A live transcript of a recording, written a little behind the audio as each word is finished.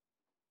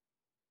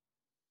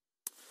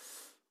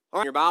All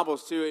right, your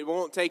Bibles too. It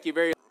won't take you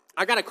very.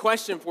 I got a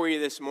question for you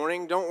this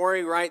morning. Don't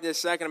worry right this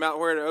second about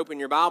where to open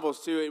your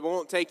Bibles to. It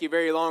won't take you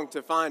very long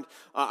to find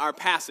our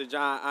passage,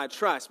 I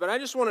trust. But I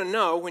just want to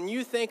know, when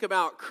you think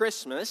about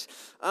Christmas,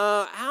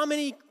 how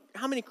many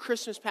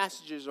Christmas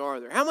passages are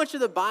there? How much of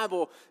the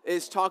Bible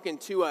is talking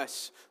to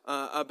us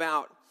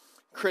about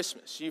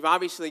Christmas? You've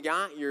obviously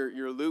got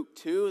your Luke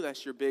 2,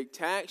 that's your big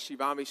text.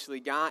 You've obviously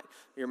got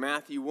your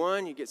Matthew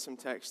 1, you get some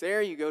text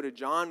there. You go to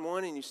John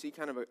 1 and you see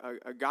kind of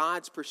a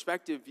God's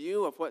perspective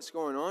view of what's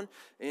going on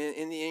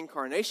in the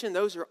incarnation.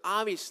 Those are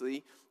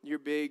obviously your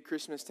big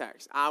Christmas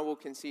text. I will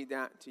concede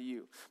that to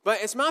you. But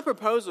it's my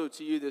proposal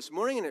to you this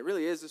morning, and it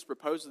really is this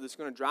proposal that's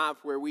going to drive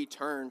where we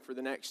turn for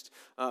the next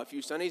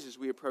few Sundays as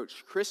we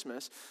approach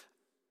Christmas.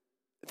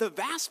 The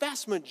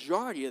vast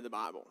majority of the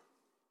Bible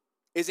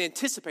is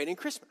anticipating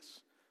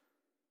Christmas.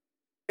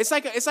 It's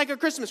like a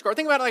Christmas card.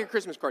 Think about it like a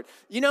Christmas card.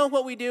 You know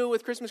what we do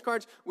with Christmas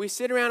cards? We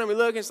sit around and we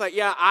look, and it's like,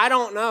 yeah, I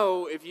don't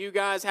know if you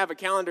guys have a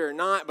calendar or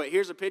not, but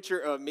here's a picture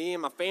of me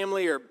and my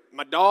family or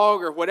my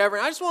dog or whatever.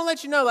 And I just want to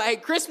let you know, hey,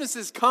 Christmas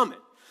is coming.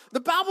 The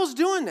Bible's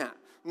doing that.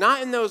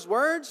 Not in those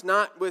words,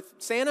 not with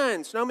Santa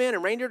and snowman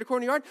and reindeer decor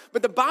in the yard,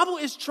 but the Bible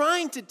is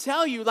trying to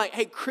tell you, like,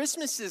 hey,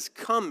 Christmas is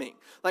coming.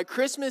 Like,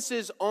 Christmas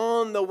is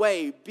on the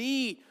way.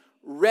 Be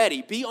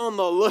ready. Be on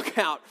the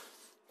lookout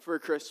for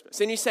Christmas.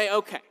 And you say,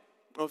 okay,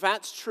 well, if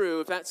that's true,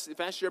 if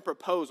that's your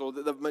proposal,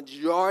 that the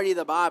majority of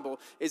the Bible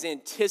is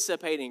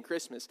anticipating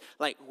Christmas,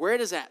 like, where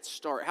does that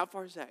start? How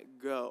far does that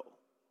go?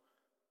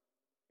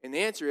 And the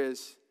answer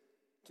is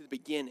to the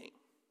beginning,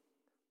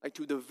 like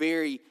to the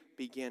very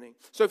beginning.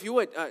 So if you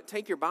would,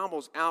 take your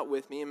Bibles out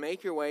with me and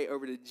make your way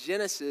over to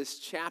Genesis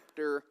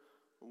chapter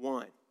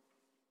 1.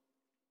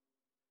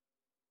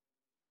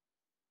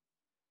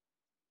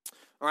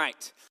 All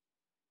right.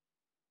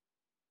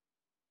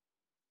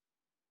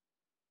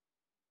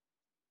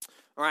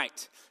 All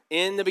right,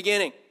 in the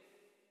beginning,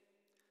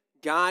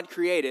 God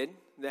created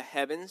the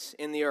heavens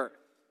and the earth.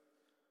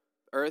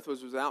 The earth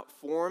was without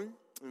form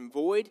and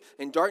void,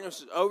 and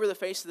darkness was over the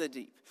face of the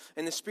deep.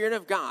 And the Spirit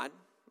of God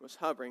was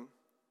hovering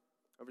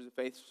over the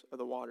face of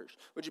the waters.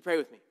 Would you pray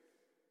with me?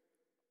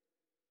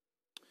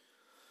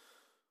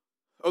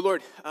 Oh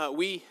Lord,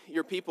 we,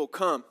 your people,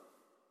 come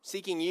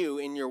seeking you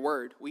in your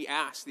word. We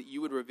ask that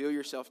you would reveal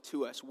yourself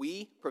to us.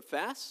 We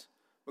profess,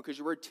 because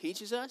your word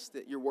teaches us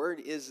that your word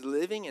is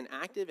living and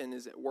active and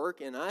is at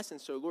work in us.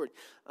 And so, Lord,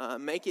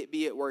 make it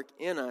be at work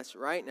in us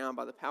right now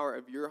by the power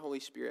of your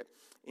Holy Spirit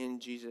in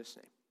Jesus'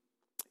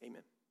 name.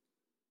 Amen.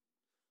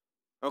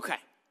 Okay.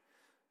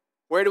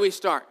 Where do we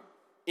start?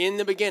 In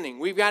the beginning.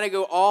 We've got to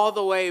go all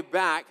the way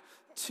back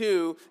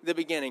to the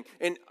beginning.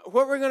 And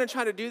what we're going to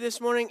try to do this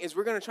morning is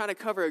we're going to try to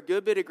cover a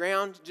good bit of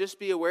ground. Just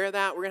be aware of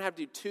that. We're going to have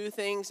to do two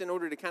things in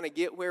order to kind of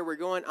get where we're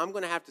going. I'm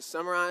going to have to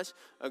summarize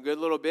a good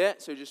little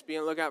bit, so just be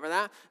on the lookout for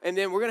that. And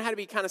then we're going to have to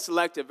be kind of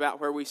selective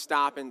about where we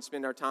stop and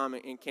spend our time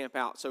and camp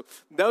out. So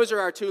those are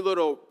our two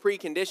little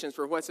preconditions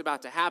for what's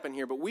about to happen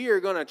here. But we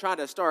are going to try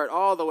to start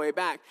all the way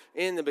back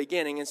in the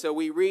beginning. And so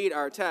we read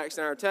our text,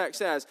 and our text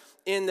says,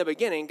 in the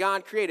beginning,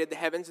 God created the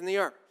heavens and the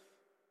earth.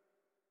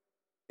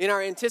 In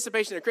our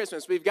anticipation of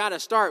Christmas, we've got to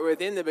start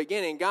with, in the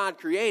beginning, God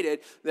created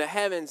the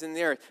heavens and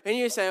the earth. And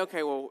you say,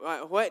 okay, well,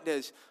 what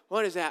does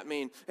that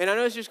mean? And I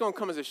know it's just going to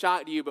come as a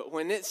shock to you, but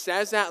when it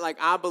says that, like,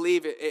 I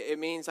believe it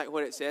means like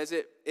what it says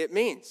it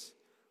means.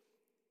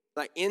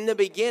 Like, in the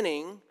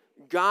beginning,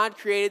 God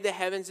created the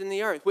heavens and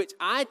the earth, which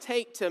I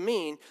take to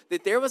mean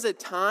that there was a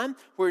time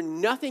where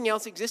nothing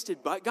else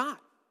existed but God.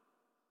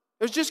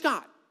 It was just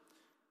God.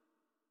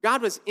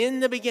 God was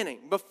in the beginning,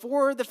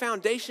 before the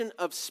foundation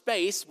of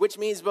space, which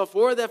means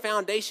before the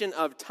foundation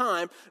of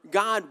time.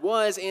 God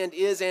was and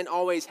is and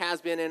always has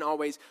been and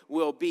always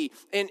will be.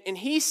 And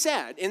he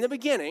said in the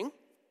beginning,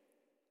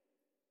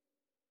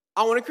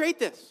 I want to create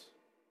this.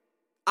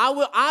 I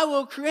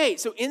will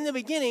create. So in the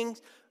beginning,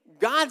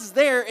 God's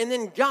there, and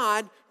then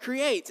God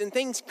creates. And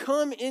things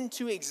come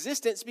into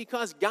existence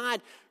because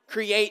God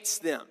creates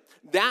them.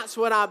 That's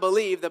what I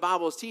believe the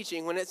Bible is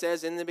teaching when it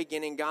says, in the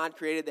beginning, God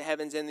created the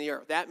heavens and the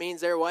earth. That means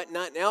there was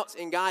nothing else,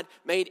 and God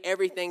made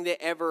everything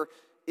that ever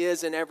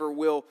is and ever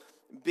will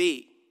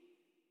be.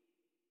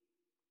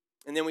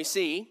 And then we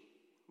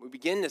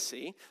begin to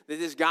see, that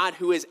this God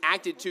who is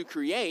acted to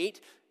create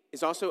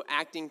is also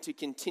acting to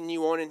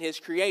continue on in his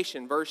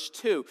creation. Verse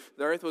 2,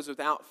 the earth was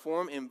without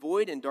form and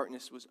void, and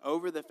darkness was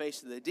over the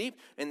face of the deep,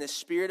 and the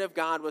Spirit of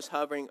God was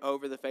hovering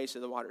over the face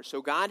of the waters.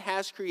 So God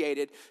has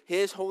created,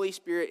 his Holy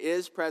Spirit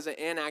is present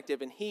and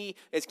active, and he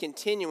is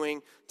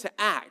continuing to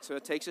act. So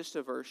it takes us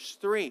to verse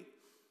 3.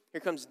 Here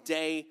comes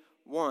day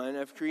 1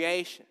 of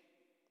creation.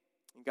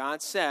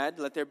 God said,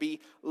 let there be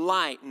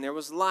light, and there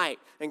was light.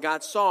 And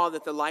God saw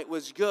that the light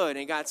was good,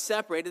 and God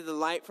separated the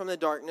light from the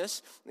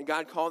darkness. And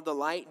God called the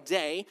light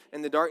day,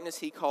 and the darkness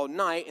he called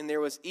night. And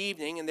there was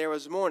evening, and there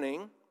was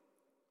morning,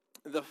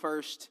 the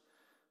first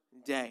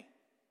day.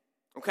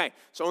 Okay,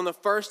 so on the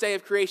first day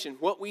of creation,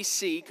 what we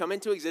see come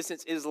into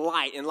existence is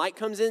light. And light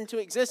comes into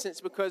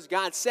existence because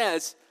God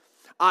says,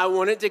 I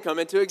want it to come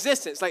into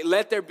existence. Like,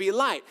 let there be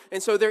light.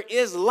 And so there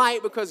is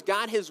light because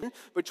God has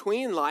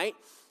between light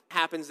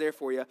happens there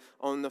for you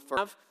on the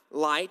first.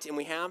 Light, and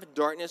we have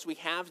darkness, we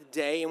have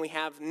day, and we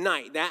have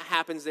night. That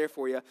happens there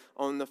for you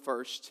on the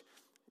first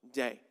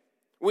day.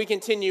 We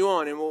continue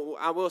on, and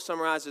I will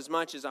summarize as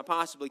much as I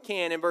possibly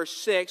can. In verse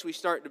 6, we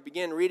start to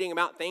begin reading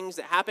about things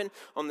that happen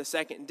on the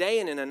second day.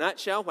 And in a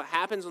nutshell, what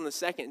happens on the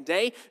second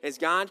day is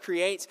God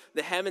creates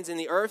the heavens and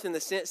the earth in the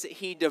sense that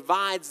he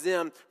divides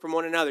them from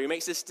one another. He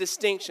makes this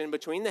distinction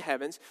between the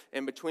heavens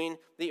and between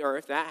the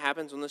earth. That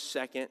happens on the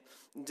second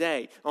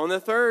day. On the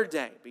third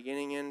day,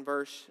 beginning in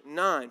verse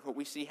 9, what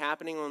we see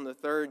happening on the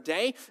third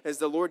day is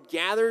the Lord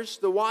gathers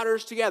the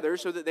waters together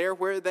so that they're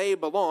where they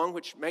belong,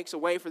 which makes a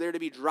way for there to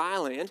be dry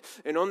land.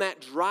 And on that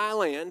dry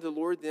land, the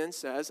Lord then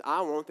says,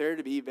 I want there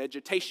to be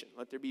vegetation.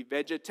 Let there be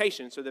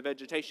vegetation. So the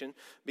vegetation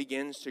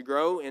begins to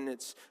grow in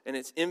its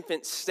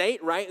infant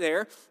state right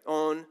there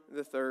on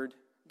the third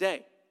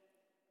day.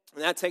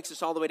 And that takes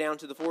us all the way down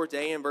to the fourth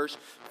day in verse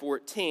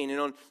 14. And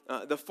on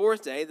the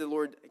fourth day, the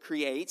Lord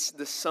creates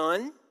the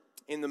sun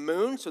and the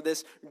moon. So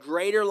this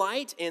greater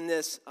light and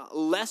this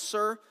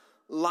lesser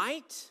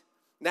light.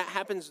 That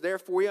happens there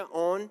for you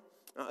on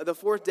the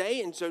fourth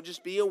day. And so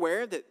just be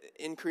aware that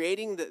in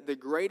creating the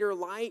greater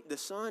light, the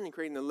sun, and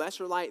creating the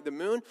lesser light, the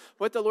moon,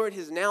 what the Lord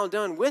has now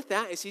done with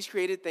that is he's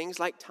created things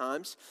like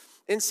times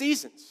and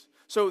seasons.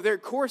 So their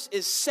course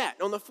is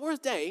set. On the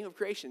fourth day of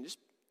creation, just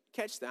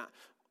catch that.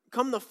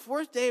 Come the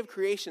fourth day of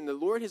creation, the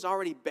Lord has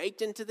already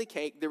baked into the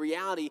cake the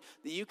reality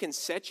that you can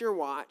set your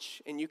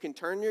watch and you can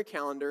turn your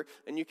calendar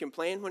and you can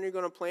plan when you're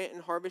going to plant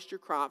and harvest your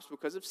crops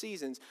because of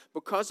seasons,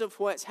 because of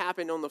what's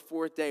happened on the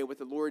fourth day with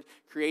the Lord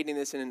creating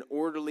this in an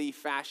orderly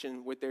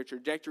fashion with their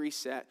trajectory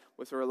set,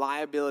 with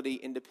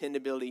reliability and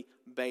dependability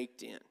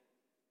baked in.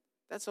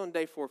 That's on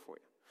day 4 for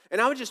you. And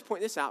I would just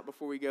point this out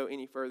before we go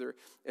any further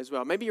as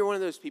well. Maybe you're one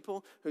of those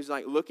people who's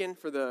like looking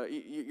for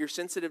you're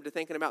sensitive to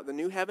thinking about the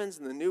new heavens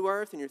and the new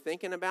earth, and you're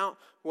thinking about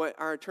what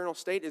our eternal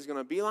state is going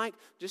to be like.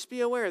 Just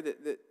be aware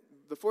that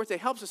the fourth day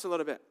helps us a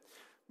little bit.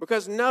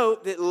 Because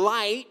note that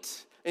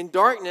light and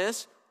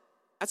darkness,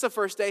 that's a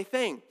first day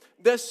thing.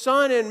 The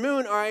sun and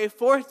moon are a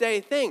fourth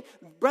day thing.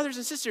 Brothers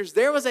and sisters,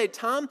 there was a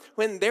time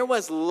when there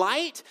was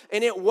light,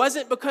 and it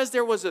wasn't because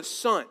there was a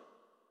sun.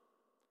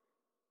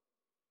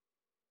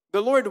 The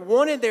Lord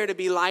wanted there to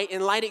be light,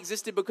 and light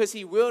existed because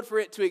he willed for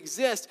it to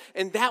exist,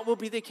 and that will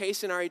be the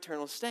case in our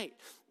eternal state.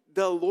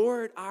 The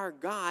Lord our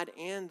God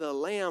and the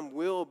Lamb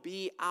will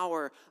be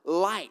our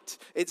light.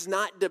 It's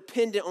not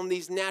dependent on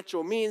these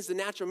natural means. The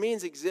natural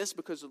means exist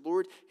because the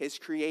Lord has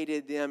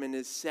created them and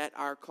has set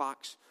our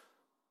clocks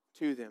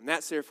to them.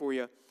 That's there for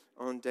you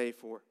on day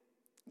 4.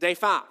 Day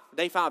 5.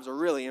 Day 5 is a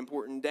really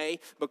important day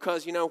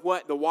because you know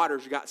what? The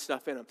water's got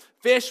stuff in them.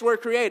 Fish were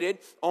created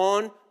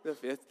on the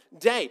 5th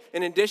day.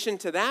 In addition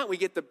to that, we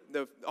get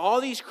all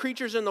these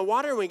creatures in the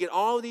water, and we get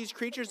all these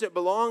creatures that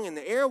belong in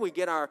the air. We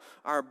get our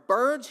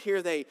birds.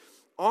 Here they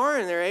are,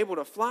 and they're able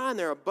to fly, and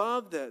they're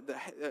above the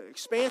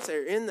expanse.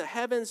 They're in the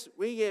heavens.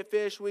 We get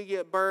fish. We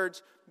get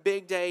birds.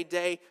 Big day,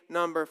 day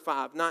number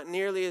 5. Not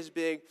nearly as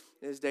big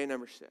as day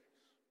number 6.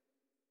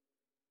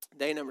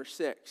 Day number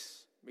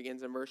 6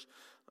 begins in verse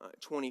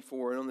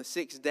 24. And on the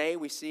 6th day,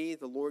 we see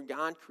the Lord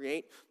God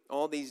create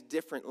all these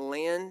different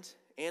land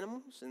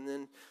animals. And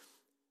then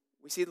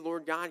we see the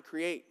Lord God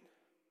create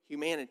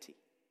humanity,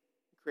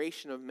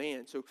 creation of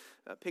man. So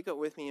pick up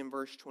with me in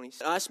verse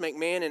 26. Us make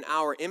man in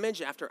our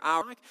image, after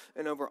our like,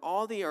 and over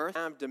all the earth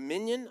have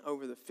dominion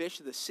over the fish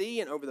of the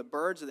sea, and over the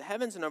birds of the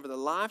heavens, and over the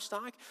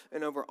livestock,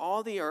 and over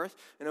all the earth,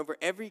 and over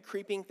every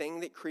creeping thing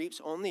that creeps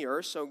on the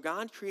earth. So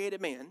God created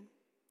man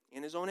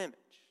in his own image.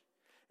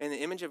 In the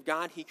image of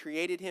God, he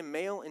created him,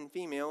 male and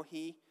female,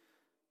 he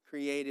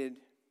created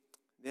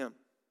them.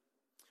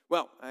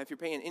 Well, if you're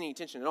paying any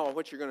attention at all,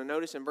 what you're going to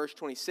notice in verse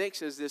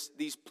 26 is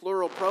these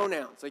plural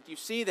pronouns. Like you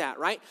see that,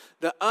 right?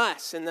 The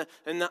us and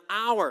the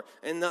our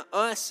and the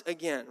us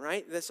again,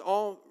 right? That's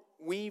all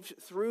weaved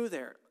through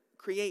there.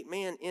 Create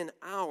man in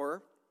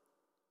our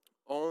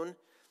own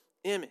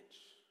image.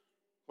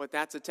 What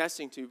that's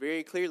attesting to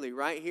very clearly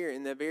right here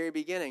in the very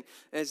beginning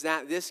is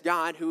that this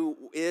God who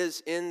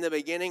is in the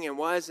beginning and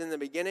was in the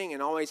beginning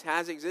and always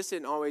has existed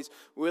and always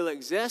will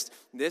exist,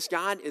 this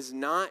God is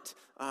not,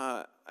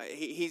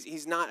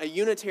 he's not a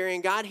Unitarian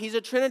God, he's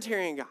a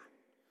Trinitarian God.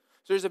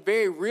 So there's a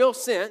very real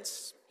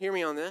sense, hear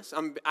me on this,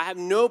 I have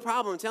no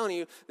problem telling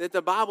you that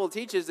the Bible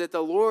teaches that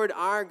the Lord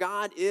our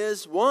God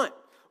is one.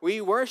 We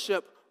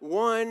worship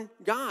one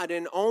God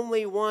and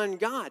only one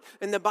God.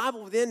 And the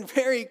Bible then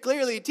very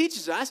clearly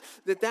teaches us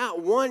that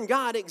one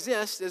God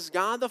exists as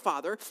God the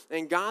Father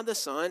and God the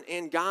Son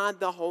and God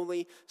the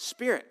Holy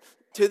Spirit.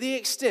 To the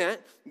extent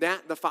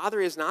that the Father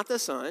is not the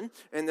Son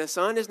and the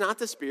Son is not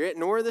the Spirit,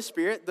 nor the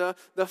Spirit the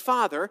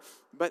Father,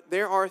 but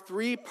there are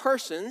 3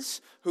 persons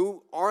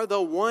who are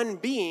the one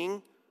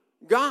being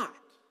God.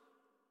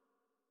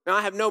 Now,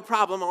 I have no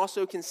problem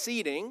also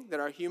conceding that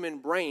our human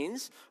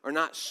brains are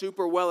not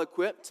super well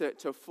equipped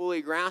to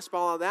fully grasp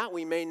all of that.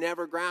 We may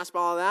never grasp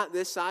all of that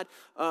this side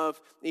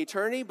of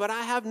eternity, but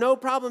I have no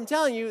problem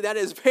telling you that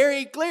is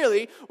very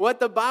clearly what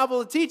the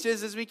Bible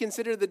teaches as we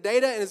consider the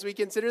data and as we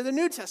consider the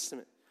New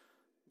Testament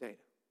data.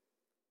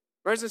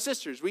 Brothers and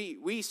sisters,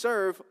 we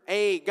serve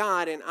a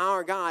God, and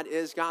our God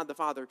is God the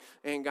Father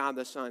and God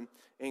the Son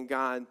and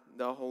God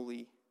the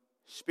Holy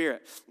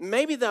Spirit.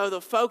 Maybe, though, the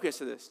focus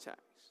of this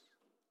text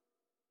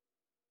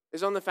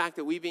is on the fact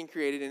that we've been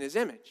created in His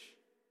image.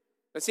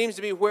 That seems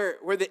to be where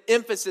the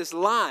emphasis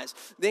lies.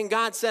 Then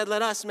God said,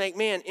 let us make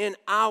man in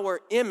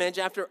our image,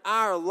 after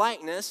our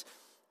likeness.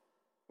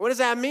 What does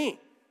that mean?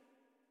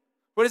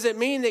 What does it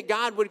mean that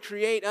God would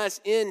create us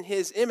in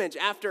His image,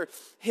 after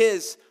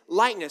His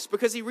likeness?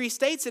 Because He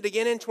restates it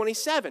again in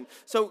 27.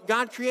 So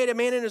God created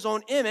man in His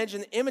own image.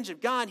 In the image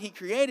of God, He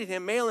created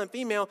him, male and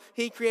female,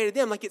 He created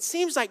them. Like, it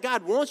seems like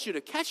God wants you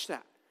to catch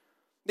that.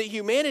 That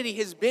humanity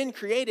has been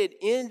created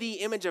in the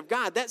image of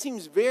God. That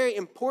seems very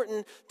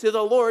important to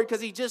the Lord because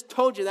He just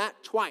told you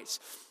that twice.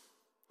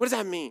 What does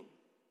that mean?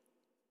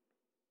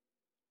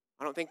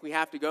 I don't think we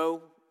have to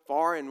go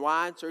far and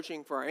wide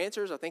searching for our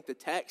answers. I think the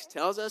text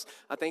tells us.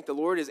 I think the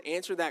Lord has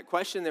answered that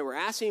question that we're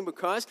asking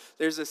because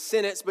there's a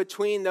sentence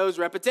between those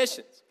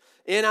repetitions.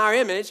 In our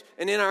image,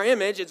 and in our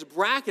image, it's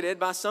bracketed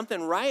by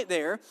something right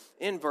there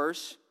in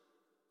verse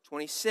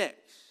 26.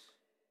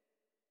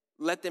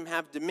 Let them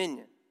have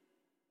dominion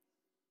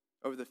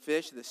over the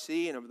fish of the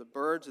sea, and over the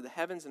birds of the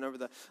heavens, and over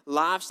the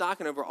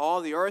livestock, and over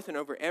all the earth, and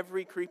over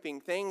every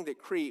creeping thing that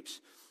creeps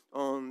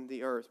on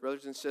the earth.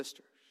 Brothers and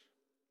sisters,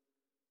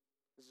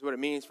 this is what it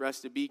means for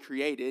us to be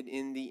created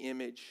in the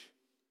image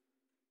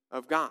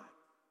of God.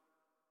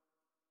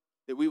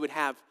 That we would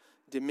have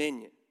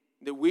dominion.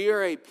 That we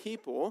are a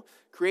people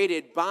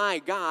created by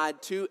God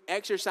to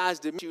exercise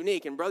dominion.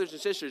 Unique. And brothers and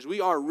sisters,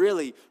 we are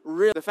really.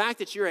 The fact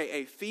that you're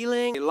a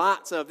feeling,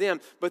 lots of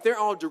them, but they're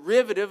all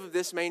derivative of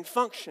this main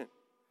function.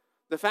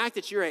 The fact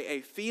that you're a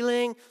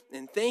feeling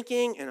and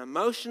thinking and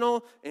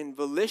emotional and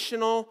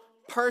volitional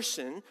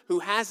person who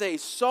has a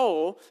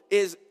soul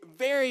is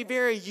very,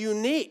 very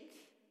unique.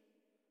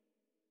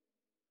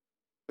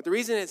 But the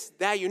reason it's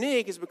that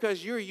unique is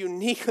because you're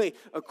uniquely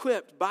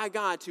equipped by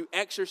God to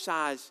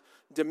exercise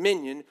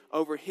dominion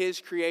over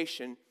His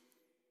creation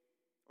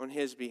on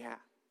His behalf.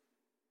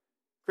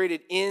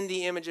 Created in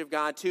the image of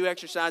God to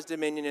exercise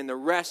dominion, and the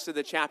rest of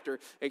the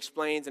chapter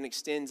explains and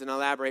extends and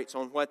elaborates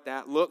on what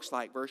that looks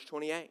like. Verse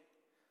 28.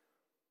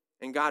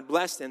 And God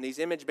blessed them, these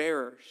image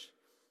bearers.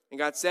 And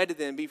God said to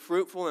them, be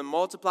fruitful and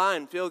multiply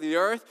and fill the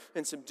earth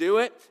and subdue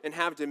it and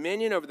have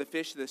dominion over the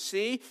fish of the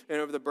sea and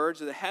over the birds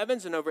of the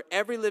heavens and over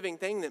every living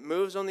thing that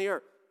moves on the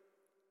earth.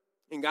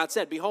 And God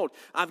said, behold,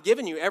 I've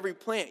given you every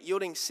plant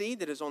yielding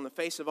seed that is on the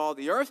face of all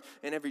the earth,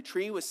 and every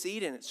tree with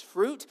seed in its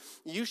fruit.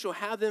 You shall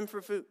have them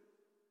for food.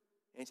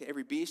 And to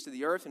every beast of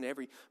the earth, and to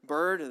every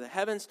bird of the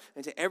heavens,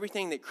 and to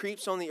everything that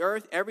creeps on the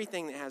earth,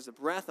 everything that has the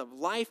breath of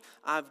life,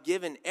 I've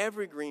given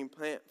every green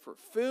plant for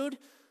food.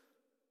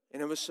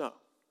 And it was so.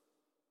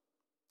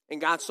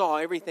 And God saw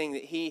everything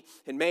that He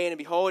had made, and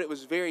behold, it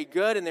was very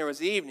good. And there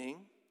was evening,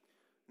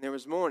 and there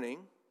was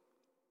morning,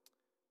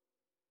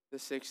 the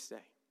sixth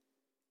day.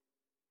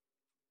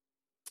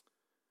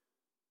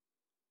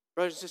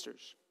 Brothers and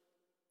sisters,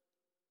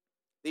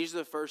 these are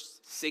the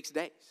first 6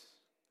 days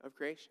of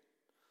creation.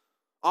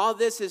 All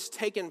this has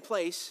taken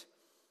place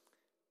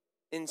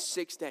in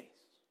 6 days.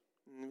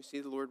 And we see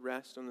the Lord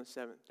rest on the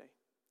seventh day.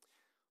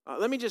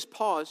 Let me just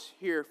pause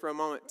here for a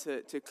moment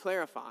to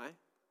clarify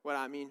what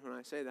I mean when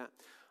I say that.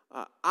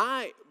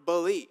 I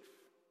believe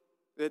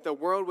that the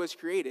world was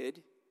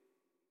created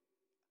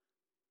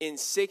in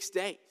 6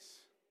 days.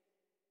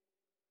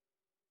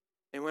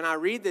 And when I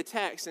read the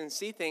text and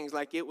see things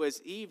like it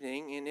was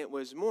evening and it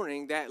was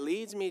morning, that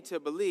leads me to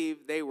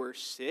believe they were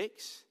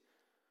 6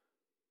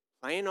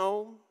 plain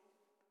old,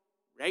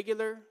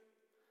 regular,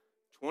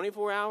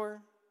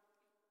 24-hour,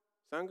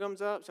 sun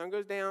comes up, sun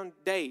goes down,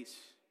 days.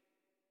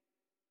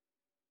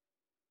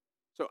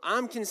 So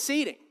I'm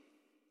conceding,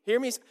 hear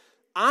me,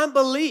 I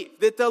believe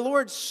that the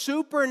Lord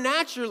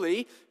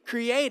supernaturally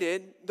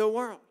created the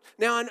world.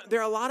 Now,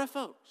 there are a lot of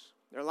folks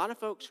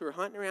who are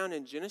hunting around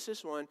in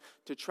Genesis 1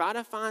 to try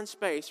to find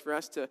space for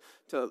us to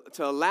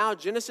allow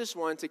Genesis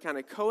 1 to kind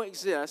of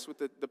coexist with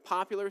the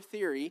popular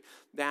theory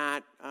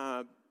that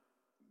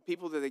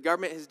people that the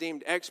government has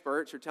deemed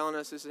experts are telling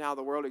us this is how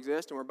the world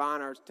exists, and we're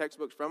buying our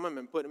textbooks from them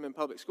and putting them in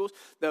public schools.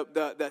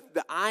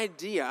 The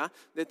idea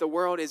that the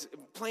world is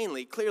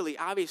plainly, clearly,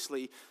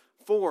 obviously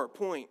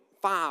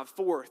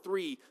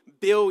 4.543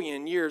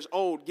 billion years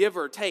old, give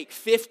or take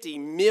 50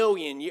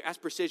 million years. That's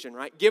precision,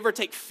 right? Give or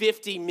take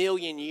 50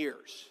 million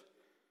years.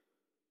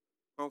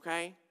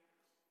 Okay?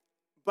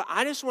 But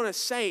I just want to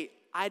say,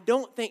 I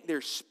don't think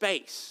there's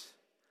space.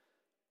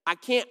 I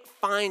can't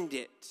find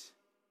it.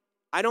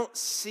 I don't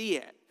see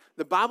it.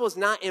 The Bible is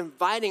not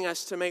inviting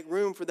us to make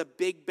room for the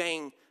Big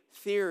Bang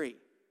Theory.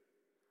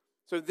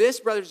 So this,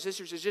 brothers and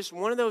sisters, is just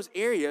one of those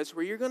areas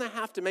where you're going to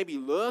have to maybe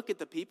look at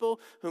the people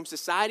whom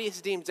society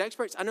has deemed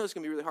experts. I know it's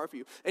going to be really hard for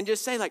you. And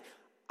just say, like,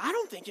 I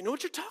don't think you know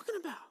what you're talking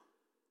about.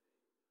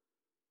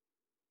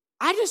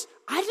 I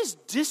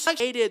just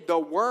dissociated the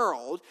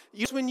world.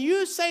 When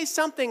you say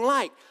something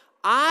like,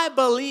 I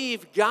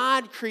believe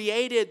God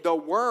created the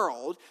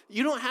world,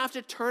 you don't have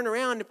to turn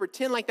around and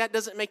pretend like that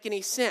doesn't make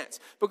any sense.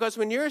 Because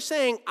when you're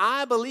saying,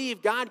 I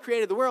believe God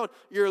created the world,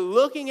 you're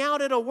looking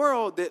out at a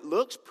world that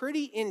looks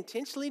pretty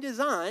intentionally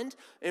designed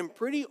and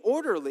pretty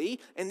orderly,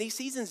 and these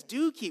seasons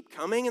do keep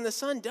coming, and the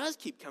sun does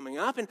keep coming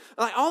up, and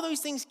like all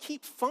those things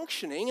keep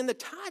functioning, and the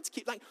tides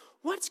keep, like,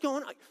 what's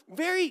going on?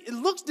 It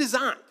looks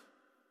designed.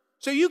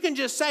 So you can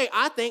just say,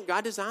 I think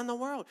God designed the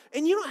world.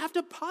 And you don't have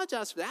to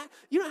apologize for that.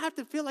 You don't have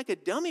to feel like a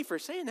dummy for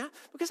saying that,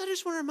 because I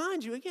just want to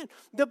remind you again,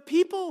 the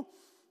people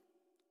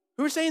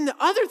who are saying the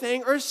other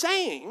thing are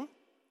saying,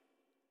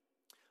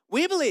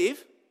 we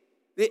believe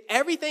that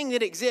everything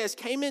that exists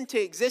came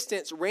into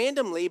existence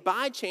randomly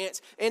by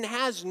chance and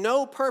has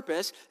no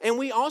purpose. And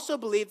we also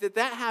believe that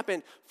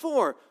happened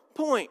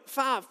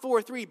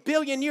 4.543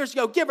 billion years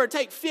ago, give or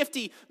take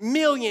 50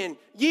 million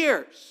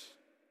years.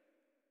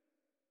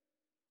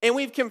 And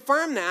we've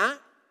confirmed that,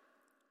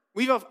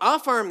 we've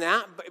affirmed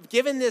that,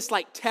 given this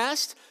like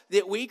test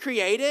that we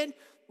created,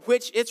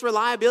 which its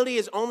reliability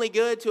is only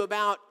good to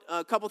about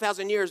a couple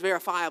thousand years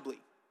verifiably.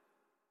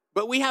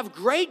 But we have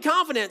great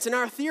confidence in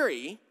our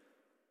theory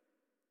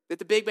that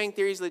the Big Bang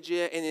Theory is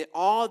legit and that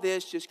all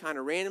this just kind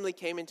of randomly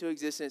came into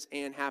existence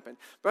and happened.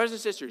 Brothers and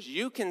sisters,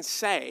 you can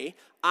say,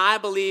 I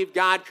believe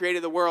God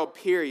created the world,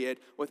 period,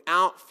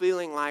 without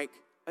feeling like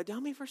a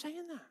dummy for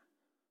saying that.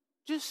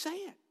 Just say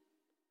it.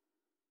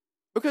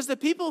 Because the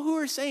people who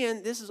are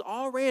saying this is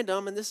all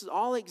random and this is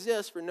all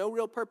exists for no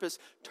real purpose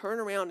turn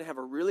around and have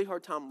a really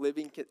hard time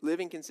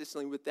living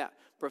consistently with that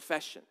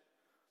profession.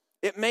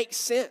 It makes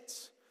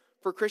sense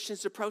for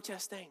Christians to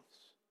protest things.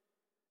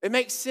 It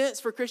makes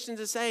sense for Christians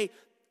to say,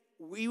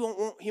 we won't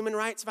want human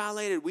rights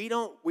violated. We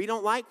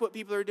don't like what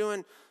people are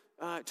doing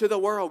to the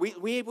world.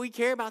 We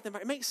care about them.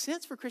 It makes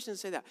sense for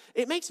Christians to say that.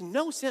 It makes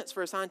no sense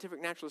for a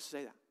scientific naturalist to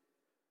say that.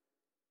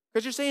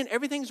 Because you're saying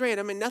everything's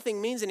random and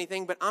nothing means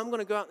anything, but I'm going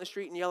to go out in the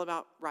street and yell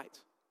about rights.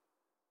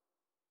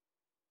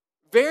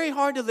 Very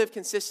hard to live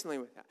consistently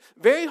with that.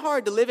 Very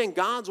hard to live in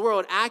God's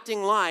world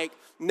acting like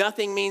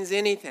nothing means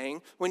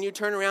anything when you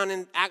turn around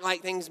and act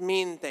like things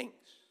mean things.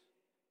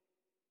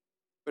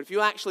 But if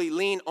you actually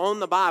lean on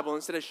the Bible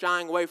instead of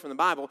shying away from the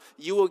Bible,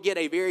 you will get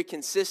a very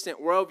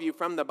consistent worldview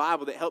from the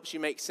Bible that helps you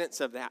make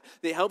sense of that.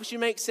 That helps you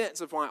make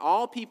sense of why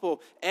all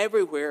people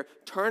everywhere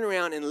turn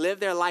around and live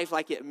their life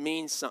like it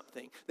means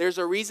something. There's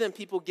a reason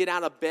people get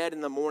out of bed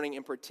in the morning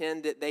and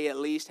pretend that they at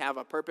least have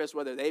a purpose,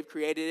 whether they've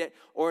created it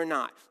or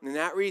not. And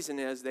that reason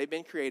is they've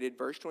been created,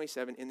 verse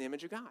 27, in the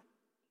image of God.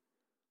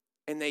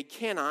 And they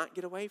cannot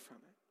get away from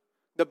it.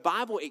 The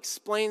Bible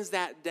explains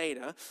that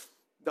data.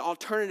 The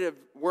alternative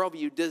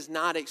worldview does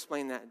not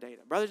explain that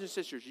data. Brothers and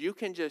sisters, you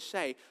can just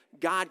say,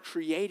 God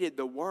created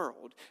the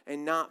world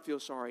and not feel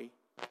sorry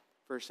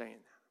for saying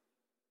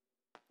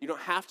that. You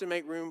don't have to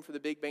make room for the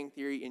Big Bang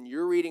Theory in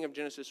your reading of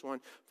Genesis 1.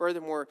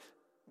 Furthermore,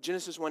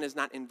 Genesis 1 is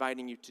not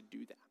inviting you to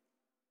do that.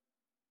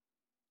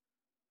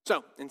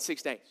 So, in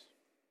 6 days,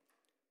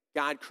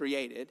 God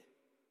created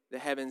the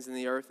heavens and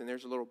the earth, and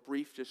there's a little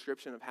brief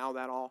description of how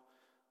that all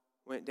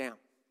went down.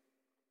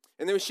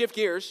 And then we shift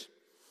gears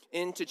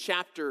into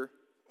chapter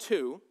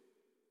 2.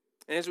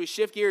 And as we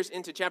shift gears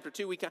into chapter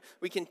 2,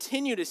 we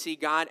continue to see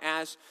God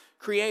as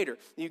creator.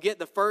 You get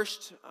the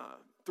first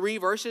 3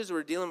 verses,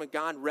 we're dealing with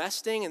God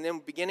resting, and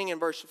then beginning in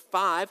verse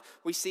 5,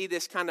 we see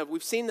this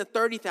we've seen the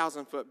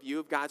 30,000-foot view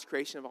of God's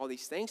creation of all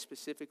these things,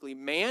 specifically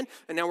man,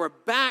 and now we're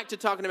back to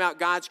talking about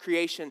God's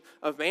creation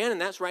of man, and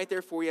that's right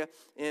there for you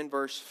in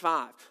verse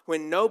 5.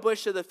 When no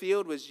bush of the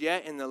field was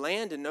yet in the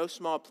land, and no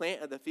small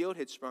plant of the field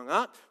had sprung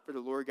up, for the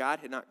Lord God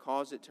had not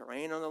caused it to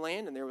rain on the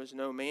land, and there was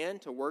no man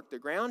to work the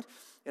ground,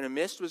 and a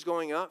mist was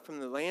going up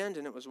from the land,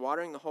 and it was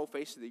watering the whole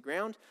face of the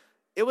ground.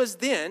 It was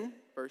then,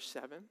 verse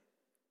 7,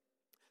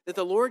 that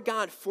the Lord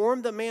God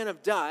formed the man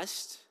of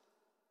dust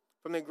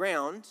from the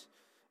ground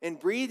and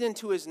breathed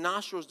into his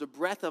nostrils the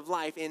breath of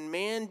life, and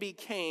man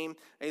became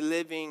a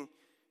living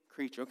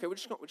creature. Okay, we're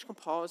just going to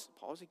pause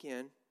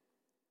again.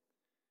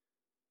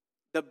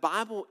 The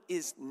Bible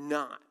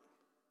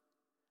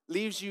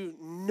leaves you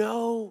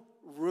no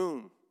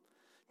room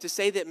to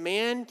say that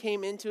man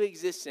came into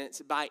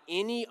existence by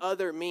any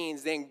other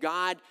means than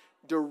God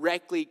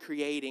directly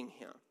creating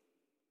him.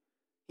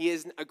 He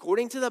is,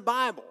 according to the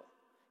Bible,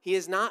 he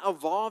is not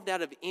evolved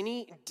out of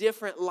any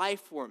different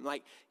life form.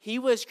 Like, he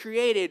was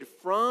created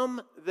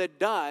from the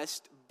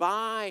dust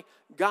by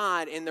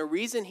God, and the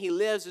reason he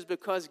lives is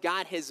because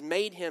God has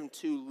made him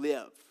to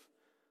live.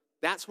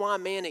 That's why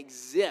man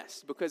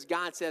exists, because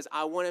God says,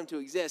 I want him to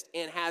exist,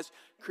 and has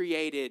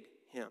created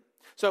him.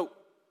 So,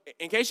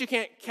 in case you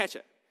can't catch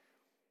it,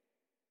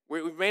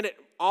 we've made it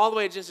all the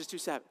way to Genesis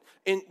 2:7.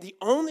 And the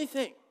only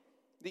thing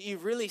that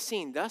you've really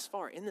seen thus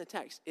far in the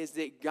text is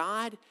that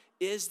God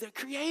is the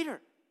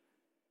creator.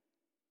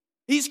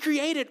 He's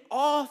created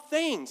all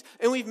things,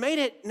 and we've made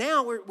it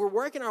now. We're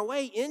working our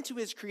way into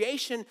his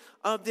creation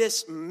of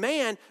this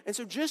man. And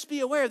so just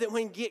be aware that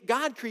when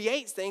God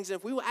creates things, and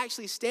if we will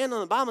actually stand on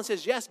the Bible and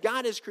says, yes,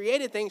 God has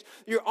created things,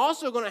 you're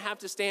also going to have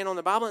to stand on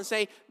the Bible and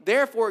say,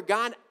 therefore,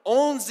 God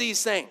owns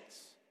these things.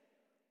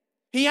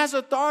 He has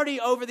authority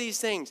over these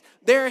things.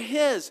 They're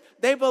his.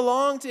 They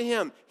belong to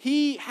him.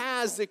 He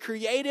has the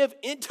creative,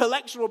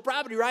 intellectual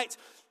property rights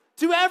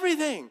to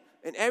everything.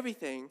 And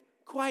everything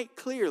quite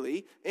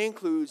clearly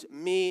includes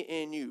me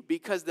and you,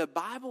 because the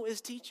Bible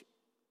is teaching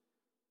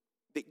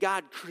that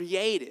God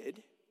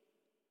created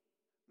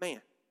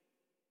man.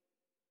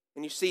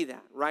 And you see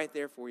that right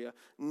there for you.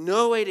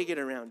 No way to get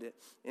around it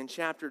in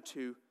chapter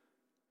 2,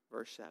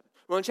 verse 7.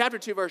 Well, in chapter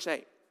 2, verse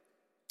 8.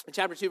 In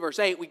chapter 2, verse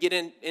 8, we get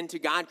into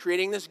God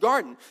creating this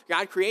garden.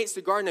 God creates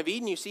the Garden of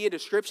Eden. You see a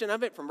description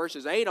of it from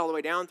verses 8 all the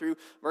way down through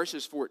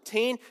verses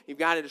 14. You've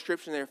got a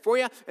description there for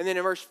you. And then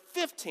in verse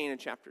 15 of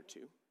chapter 2,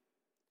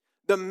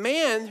 the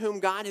man whom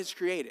God has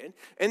created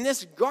and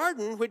this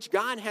garden which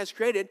God has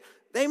created,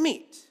 they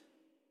meet.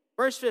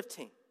 Verse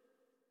 15.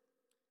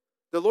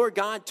 The Lord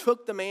God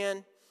took the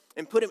man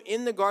and put him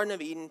in the Garden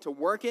of Eden to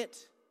work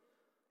it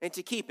and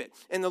to keep it.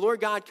 And the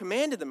Lord God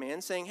commanded the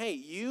man, saying, hey,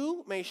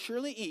 you may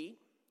surely eat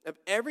of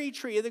every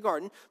tree of the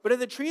garden, but of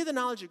the tree of the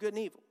knowledge of good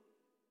and evil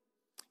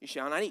you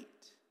shall not eat.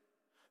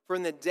 For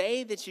in the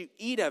day that you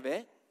eat of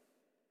it,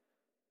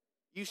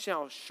 you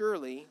shall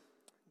surely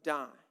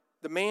die.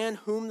 The man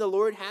whom the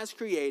Lord has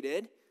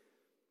created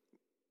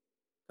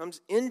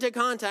comes into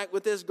contact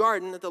with this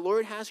garden that the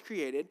Lord has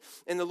created,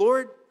 and the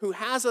Lord, who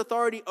has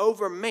authority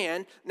over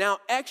man, now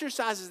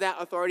exercises that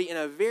authority in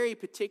a very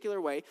particular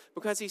way,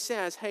 because he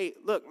says, hey,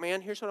 look, man,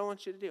 here's what I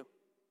want you to do.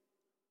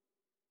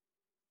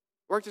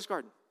 Work this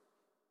garden.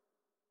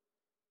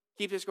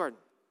 Keep this garden.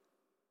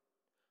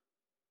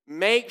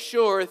 Make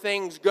sure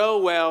things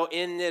go well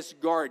in this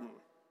garden.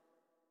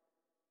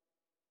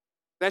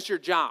 That's your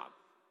job.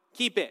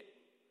 Keep it.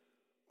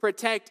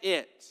 Protect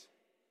it.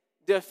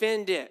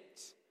 Defend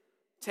it.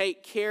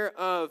 Take care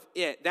of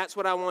it. That's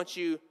what I want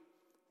you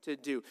to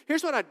do.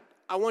 Here's what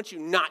I want you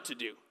not to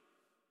do.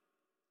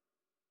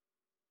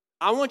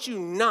 I want you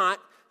not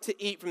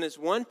to eat from this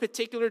one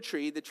particular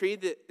tree, the tree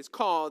that is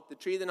called the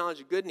tree of the knowledge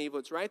of good and evil.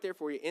 It's right there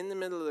for you in the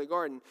middle of the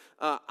garden.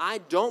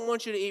 I don't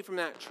want you to eat from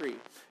that tree.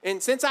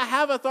 And since I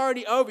have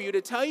authority over you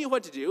to tell you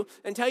what to do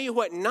and tell you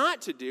what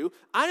not to do,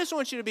 I just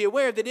want you to be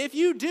aware that if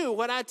you do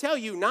what I tell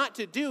you not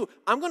to do,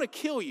 I'm going to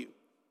kill you.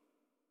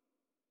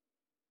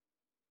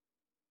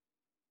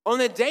 On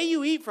the day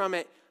you eat from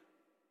it,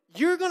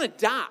 you're going to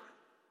die.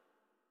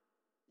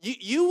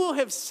 You will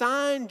have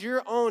signed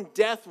your own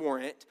death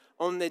warrant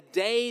on the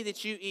day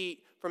that you eat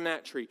from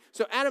that tree.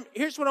 So Adam,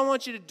 here's what I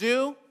want you to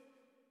do.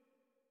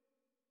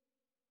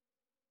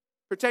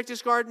 Protect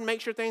this garden, make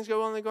sure things go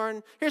well in the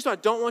garden. Here's what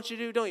I don't want you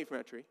to do. Don't eat from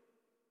that tree.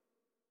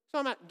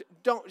 So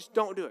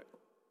don't do it.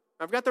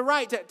 I've got the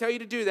right to tell you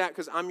to do that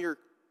because I'm your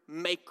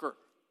maker.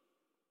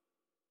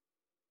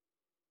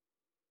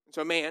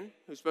 So a man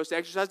who's supposed to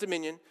exercise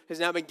dominion has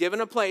now been given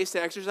a place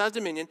to exercise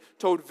dominion,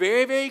 told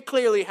very, very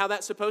clearly how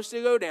that's supposed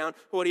to go down,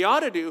 what he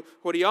ought to do,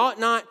 what he ought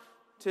not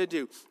to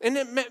do. And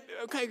then,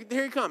 okay,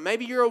 here you come.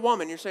 Maybe you're a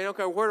woman. You're saying,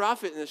 okay, where do I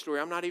fit in this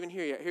story? I'm not even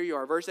here yet. Here you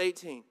are, verse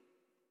 18.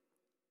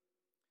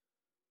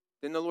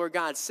 Then the Lord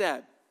God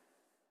said,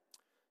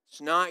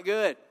 it's not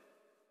good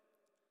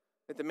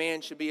that the man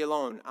should be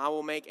alone. I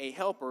will make a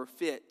helper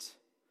fit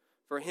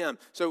for him.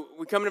 So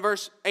we come to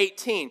verse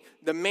 18.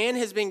 The man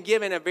has been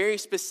given a very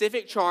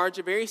specific charge,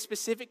 a very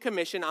specific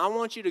commission. I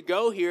want you to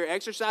go here,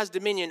 exercise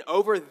dominion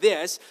over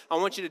this. I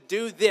want you to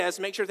do this,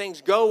 make sure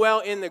things go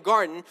well in the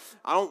garden.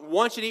 I don't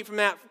want you to eat from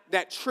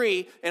that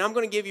tree, and I'm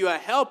going to give you a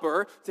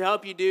helper to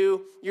help you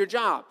do your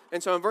job.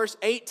 And so in verse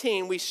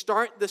 18, we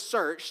start the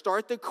search,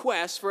 start the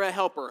quest for a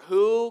helper.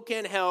 Who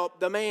can help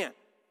the man?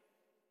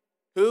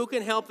 Who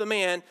can help the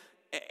man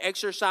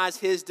exercise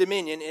his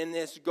dominion in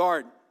this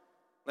garden?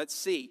 Let's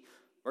see.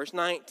 Verse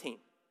 19,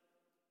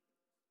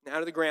 and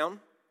out of the ground,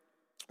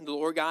 the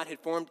Lord God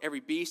had formed every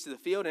beast of the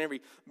field and every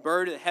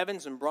bird of the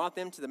heavens and brought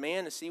them to the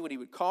man to see what he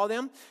would call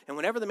them. And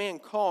whenever the man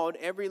called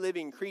every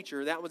living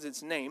creature, that was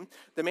its name.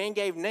 The man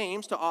gave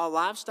names to all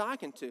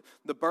livestock and to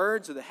the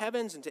birds of the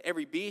heavens and to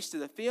every beast of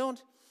the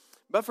field.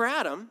 But for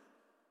Adam,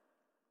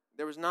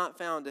 there was not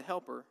found a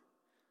helper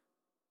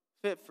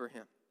fit for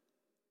him.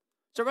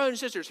 So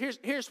brothers and sisters,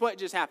 here's what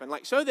just happened.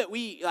 So that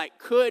we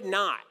could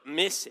not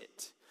miss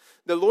it.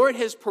 The Lord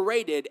has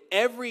paraded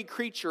every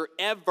creature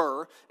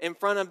ever in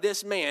front of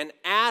this man,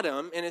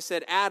 Adam, and it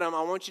said, Adam,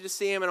 I want you to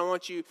see him and I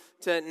want you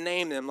to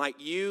name them.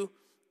 You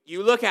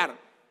look at him,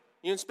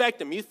 you inspect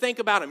him, you think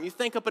about him, you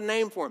think up a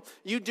name for him,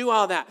 you do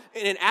all that.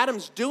 And in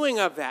Adam's doing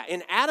of that,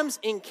 in Adam's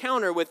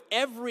encounter with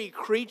every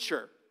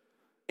creature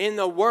in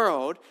the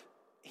world,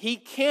 he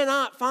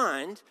cannot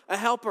find a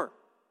helper.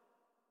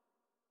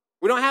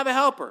 We don't have a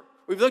helper.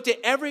 We've looked at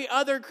every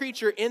other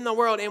creature in the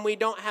world and we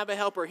don't have a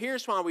helper.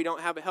 Here's why we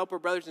don't have a helper,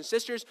 brothers and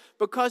sisters,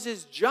 because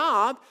his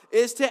job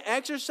is to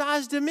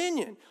exercise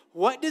dominion.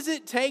 What does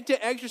it take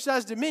to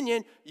exercise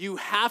dominion? You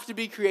have to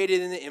be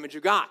created in the image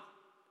of God.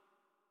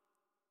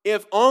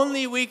 If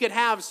only we could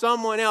have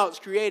someone else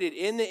created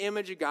in the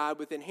image of God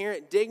with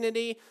inherent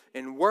dignity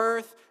and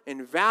worth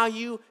and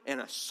value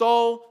and a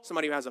soul,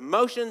 somebody who has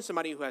emotions,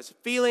 somebody who has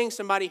feelings,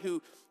 somebody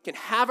who can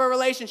have a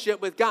relationship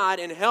with God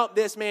and help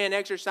this man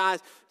exercise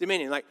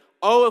dominion. Like,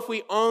 oh, if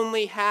we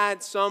only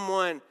had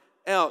someone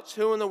else.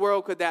 Who in the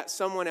world could that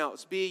someone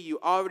else be? You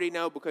already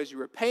know because you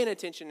were paying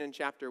attention in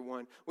chapter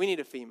 1. We need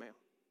a female.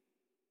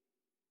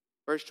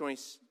 Verse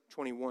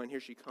 21, here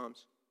she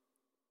comes.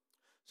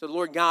 So the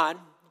Lord God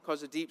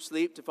caused a deep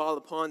sleep to fall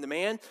upon the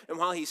man, and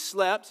while he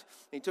slept,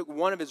 he took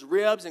one of his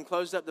ribs and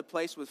closed up the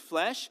place with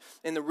flesh,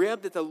 and the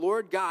rib that the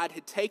Lord God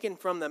had taken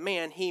from the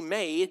man, he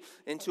made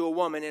into a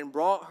woman and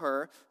brought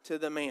her to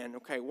the man.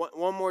 Okay,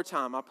 one more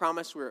time. I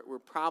promise we're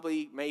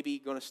probably maybe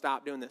going to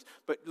stop doing this.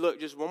 But look,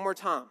 just one more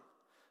time.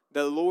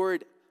 The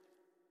Lord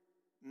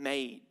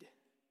made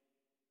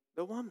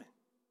the woman.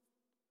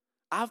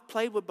 I've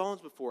played with bones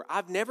before.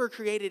 I've never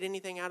created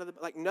anything out of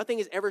nothing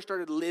has ever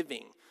started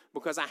living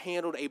because I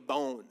handled a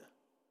bone.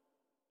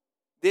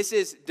 This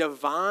is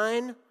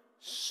divine,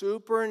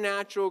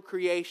 supernatural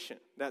creation.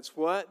 That's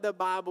what the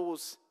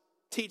Bible's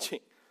teaching.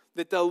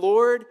 That the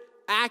Lord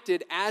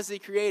acted as the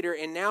creator,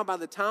 and now by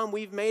the time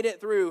we've made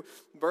it through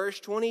verse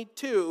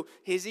 22,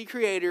 he's the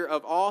creator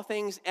of all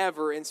things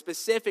ever, and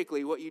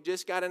specifically what you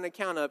just got an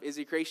account of is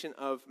the creation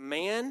of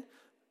man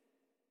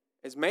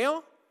as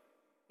male,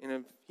 and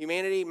of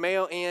humanity,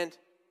 male and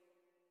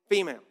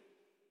female.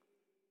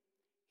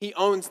 He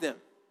owns them.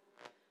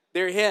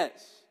 They're his.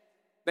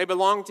 They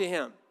belong to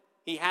him.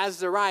 He has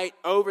the right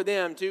over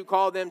them to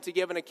call them to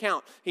give an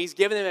account. He's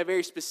given them a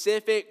very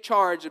specific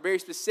charge, a very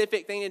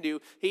specific thing to do.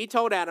 He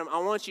told Adam, I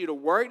want you to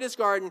work this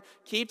garden,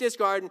 keep this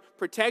garden,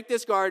 protect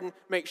this garden,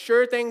 make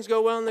sure things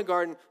go well in the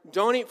garden,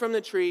 don't eat from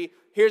the tree.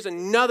 Here's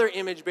another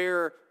image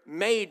bearer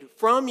made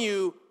from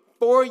you,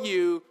 for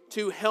you,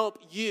 to help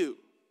you.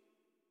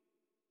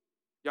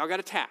 Y'all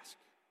got a task.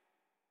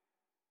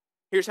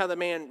 Here's how the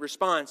man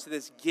responds to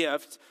this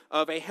gift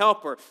of a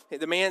helper.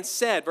 The man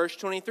said, verse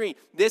 23,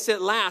 this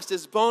at last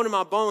is bone of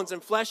my bones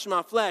and flesh of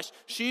my flesh.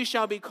 She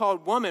shall be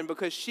called woman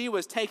because she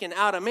was taken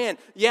out of man.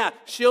 Yeah,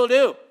 she'll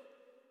do.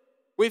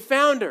 We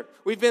found her.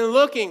 We've been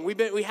looking.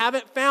 We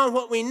haven't found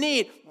what we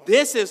need.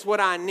 This is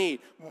what I need.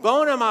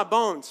 Bone of my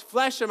bones,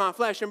 flesh of my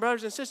flesh. And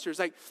brothers and sisters,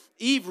 like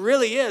Eve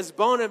really is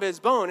bone of his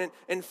bone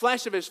and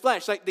flesh of his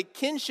flesh. Like the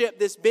kinship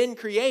that's been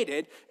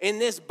created in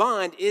this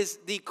bond is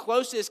the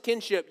closest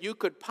kinship you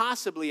could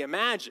possibly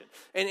imagine.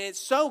 And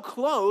it's so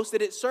close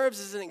that it serves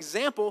as an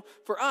example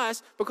for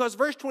us because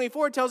verse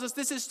 24 tells us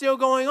this is still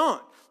going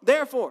on.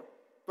 Therefore,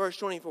 verse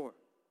 24.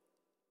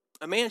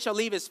 A man shall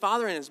leave his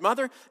father and his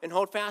mother and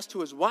hold fast to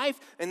his wife,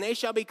 and they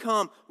shall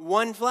become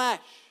one flesh.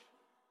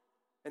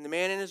 And the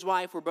man and his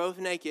wife were both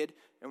naked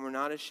and were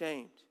not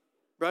ashamed.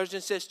 Brothers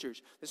and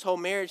sisters, this whole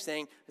marriage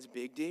thing is a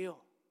big deal.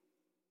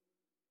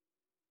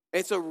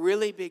 It's a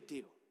really big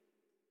deal.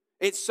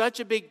 It's such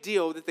a big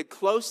deal that the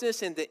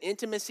closeness and the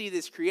intimacy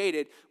that's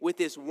created with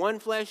this one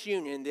flesh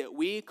union that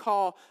we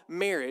call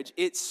marriage,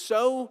 it's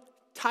so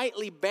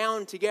tightly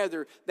bound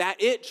together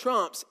that it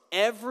trumps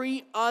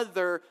every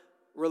other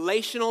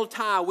relational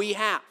tie we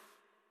have.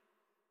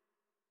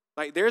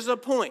 Like there's a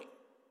point.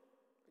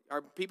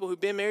 Our people who've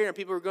been married or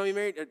people who are going to be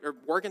married are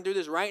working through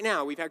this right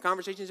now. We've had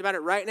conversations about it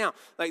right now.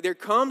 Like there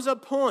comes a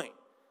point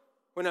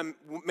when a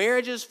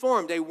marriage is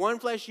formed, a one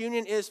flesh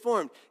union is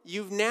formed.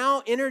 You've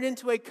now entered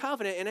into a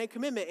covenant and a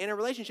commitment and a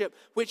relationship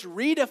which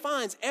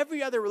redefines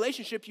every other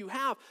relationship you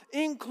have,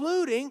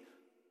 including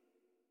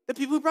the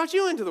people who brought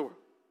you into the world.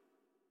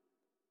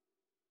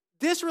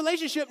 This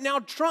relationship now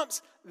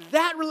trumps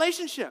that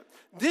relationship.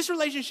 This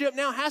relationship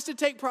now has to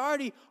take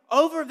priority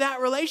over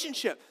that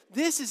relationship.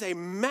 This is a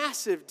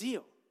massive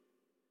deal.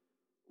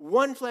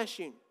 One flesh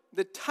union,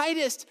 the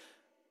tightest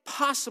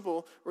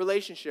possible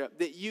relationship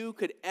that you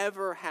could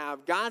ever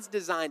have. God's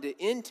designed it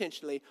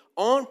intentionally,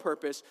 on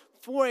purpose,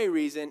 for a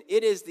reason.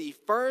 It is the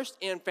first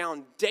and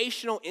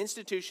foundational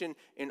institution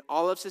in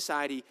all of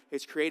society.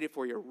 It's created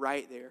for you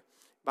right there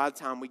by the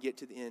time we get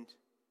to the end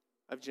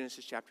of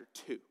Genesis chapter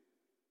 2.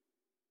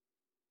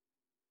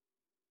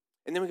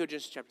 And then we go to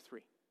Genesis chapter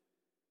 3.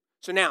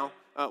 So now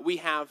we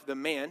have the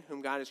man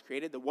whom God has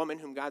created, the woman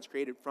whom God's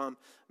created from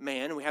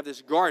man. And we have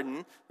this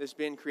garden that's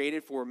been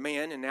created for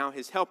man and now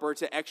his helper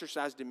to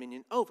exercise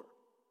dominion over.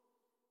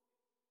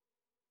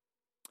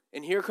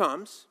 And here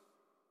comes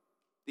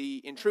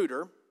the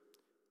intruder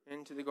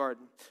into the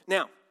garden.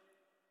 Now,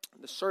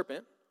 the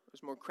serpent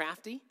was more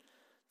crafty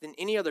than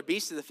any other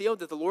beast of the field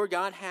that the Lord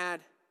God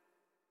had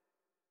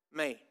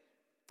made.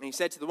 And he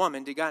said to the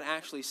woman, did God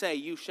actually say,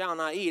 you shall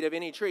not eat of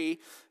any tree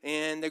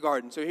in the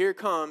garden? So here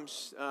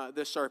comes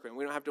the serpent.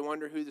 We don't have to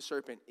wonder who the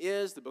serpent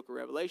is. The book of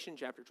Revelation,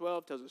 chapter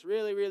 12, tells us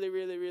really, really,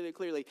 really, really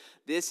clearly,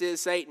 this is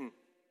Satan.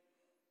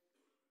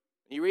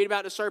 You read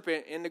about the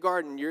serpent in the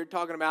garden, you're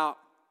talking about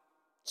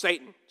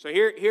Satan. So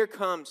here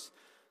comes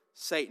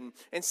Satan.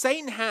 And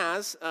Satan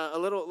has a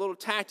little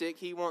tactic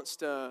he wants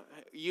to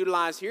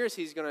utilize here as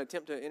he's going to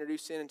attempt to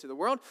introduce sin into the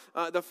world.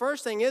 The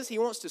first thing is he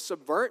wants to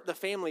subvert the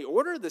family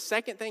order. The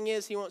second thing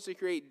is he wants to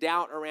create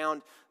doubt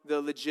around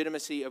the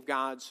legitimacy of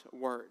God's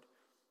word.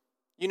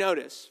 You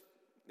notice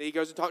that he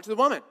goes and talks to the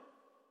woman.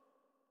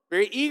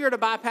 Very eager to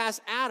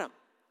bypass Adam.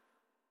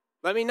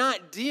 Let me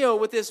not deal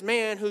with this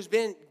man who's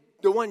been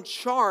the one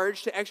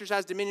charged to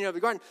exercise dominion over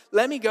the garden.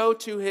 Let me go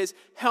to his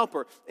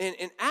helper. And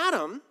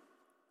Adam,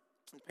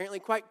 apparently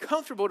quite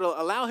comfortable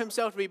to allow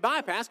himself to be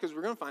bypassed, because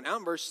we're going to find out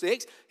in verse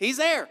 6, he's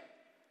there.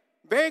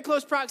 Very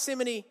close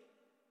proximity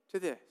to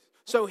this.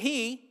 So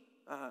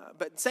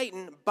but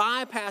Satan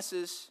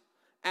bypasses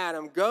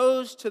Adam,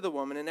 goes to the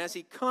woman, and as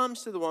he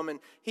comes to the woman,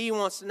 he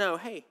wants to know,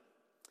 hey,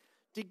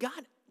 did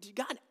God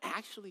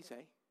actually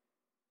say?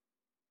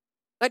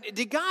 Like,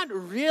 did God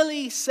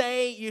really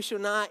say you shall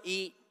not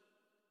eat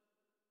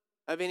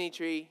of any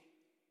tree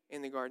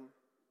in the garden?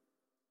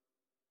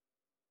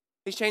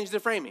 He's changed the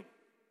framing.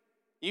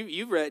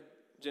 You've read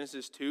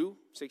Genesis 2,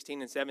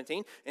 16 and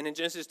 17. And in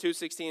Genesis 2,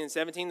 16 and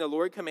 17, the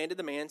Lord commanded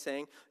the man,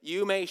 saying,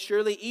 you may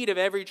surely eat of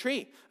every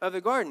tree of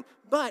the garden,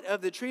 but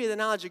of the tree of the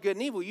knowledge of good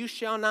and evil you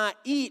shall not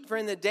eat, for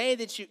in the day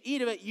that you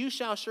eat of it, you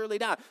shall surely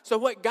die. So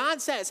what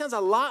God said, it sounds a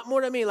lot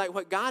more to me like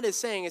what God is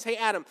saying is, hey,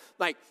 Adam,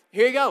 like,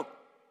 here you go.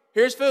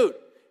 Here's food.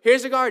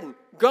 Here's a garden.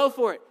 Go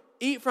for it.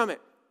 Eat from it.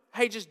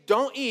 Hey, just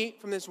don't eat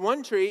from this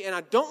one tree, and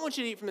I don't want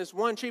you to eat from this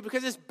one tree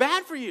because it's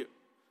bad for you.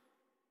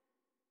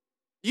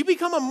 You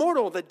become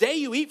immortal the day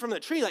you eat from the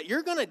tree. Like,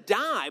 you're going to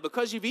die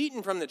because you've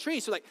eaten from the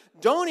tree. So, like,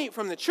 don't eat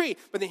from the tree.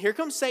 But then here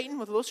comes Satan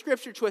with a little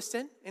scripture twist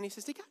in, and he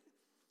says, did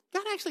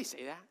God actually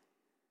say that?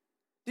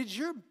 Did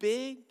your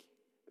big,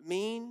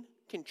 mean,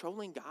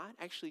 controlling God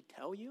actually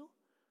tell you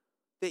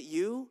that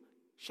you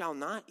shall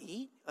not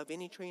eat of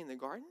any tree in the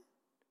garden?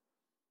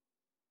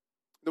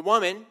 The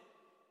woman,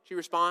 she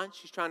responds.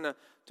 She's trying to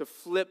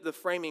flip the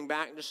framing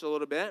back just a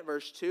little bit.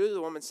 Verse 2,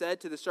 the woman said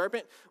to the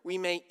serpent, we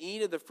may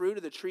eat of the fruit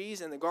of the trees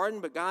in the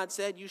garden, but God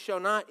said, you shall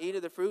not eat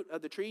of the fruit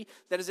of the tree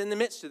that is in the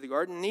midst of the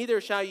garden, neither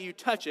shall you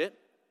touch it,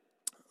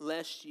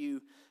 lest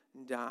you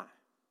die.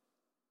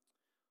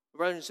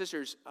 Brothers and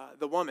sisters,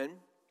 the woman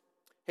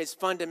has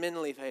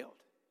fundamentally failed.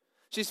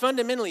 She's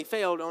fundamentally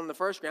failed on the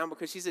first ground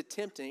because she's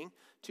attempting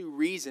to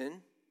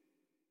reason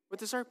with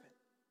the serpent.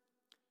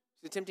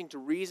 She's attempting to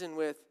reason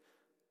with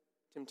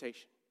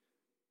temptation.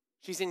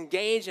 She's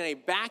engaged in a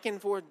back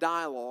and forth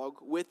dialogue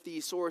with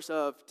the source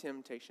of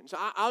temptation. So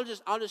I'll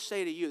just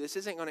say to you, this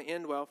isn't going to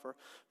end well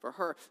for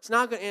her. It's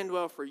not going to end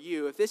well for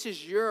you. If this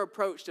is your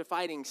approach to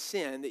fighting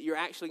sin, that you're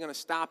actually going to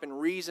stop and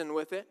reason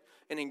with it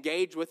and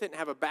engage with it and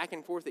have a back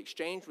and forth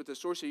exchange with the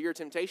source of your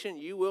temptation,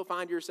 you will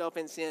find yourself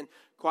in sin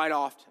quite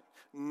often.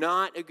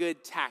 Not a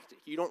good tactic.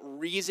 You don't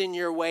reason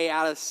your way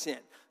out of sin.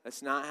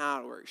 That's not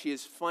how it works. She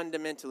has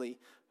fundamentally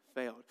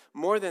failed.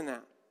 More than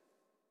that,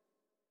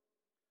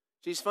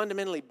 she's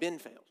fundamentally been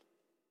failed.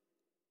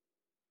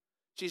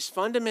 She's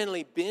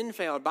fundamentally been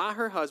failed by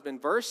her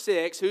husband. Verse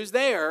 6, who's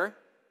there,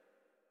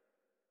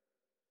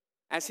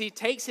 as he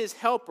takes his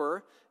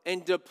helper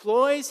and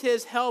deploys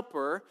his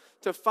helper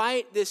to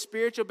fight this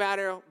spiritual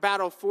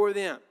battle for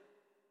them.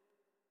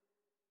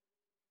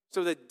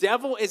 So the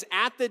devil is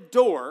at the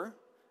door,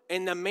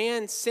 and the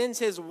man sends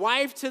his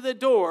wife to the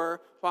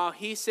door while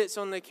he sits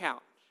on the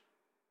couch.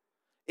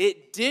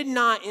 It did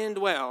not end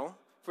well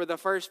for the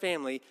first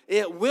family.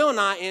 It will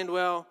not end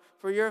well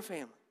for your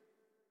family.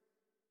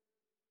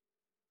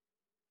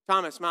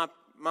 Thomas, my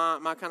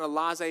kind of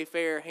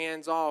laissez-faire,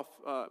 hands-off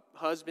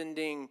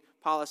husbanding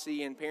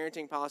policy and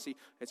parenting policy,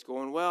 it's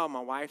going well. My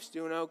wife's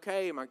doing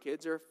okay. My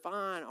kids are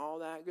fine. All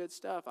that good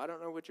stuff. I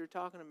don't know what you're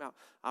talking about.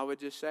 I would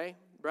just say,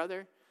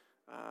 brother,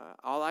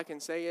 all I can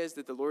say is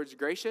that the Lord's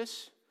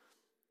gracious.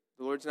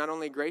 The Lord's not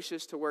only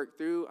gracious to work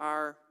through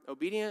our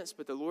obedience,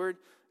 but the Lord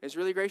is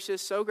really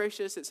gracious, so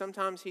gracious that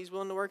sometimes he's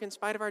willing to work in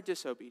spite of our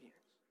disobedience.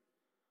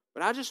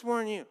 But I just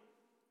warn you,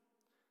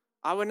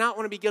 I would not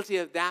want to be guilty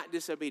of that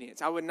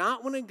disobedience. I would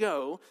not want to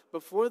go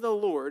before the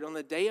Lord on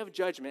the day of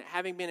judgment,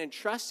 having been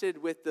entrusted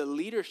with the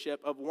leadership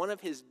of one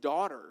of his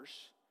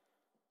daughters,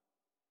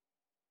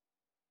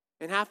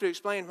 and have to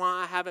explain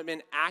why I haven't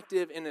been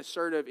active and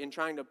assertive in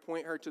trying to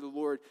point her to the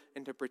Lord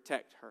and to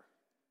protect her.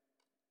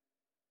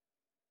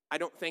 I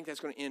don't think that's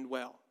going to end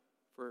well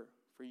for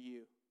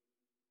you.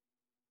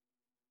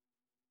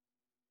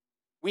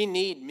 We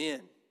need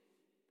men.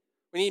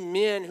 We need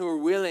men who are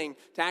willing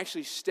to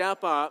actually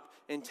step up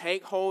and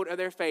take hold of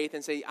their faith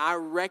and say, I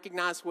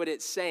recognize what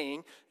it's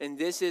saying, and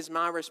this is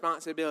my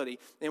responsibility.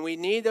 And we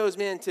need those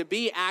men to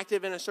be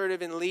active and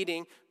assertive in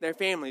leading their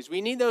families.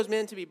 We need those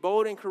men to be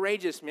bold and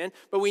courageous men,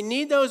 but we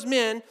need those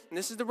men, and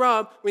this is the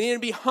rub, we need to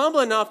be humble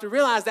enough to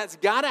realize that's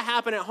got to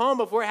happen at home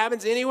before it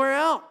happens anywhere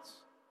else.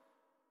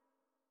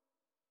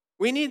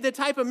 We need the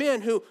type of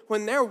men who,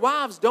 when their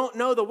wives don't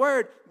know the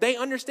word, they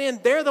understand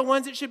they're the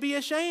ones that should be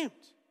ashamed.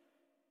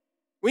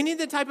 We need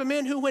the type of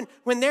men who,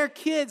 when their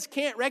kids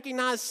can't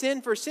recognize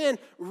sin for sin,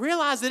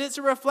 realize that it's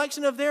a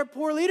reflection of their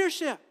poor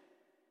leadership.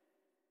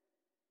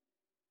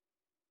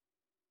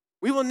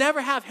 We will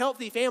never have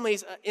healthy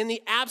families in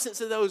the absence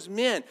of those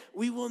men.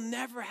 We will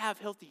never have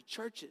healthy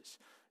churches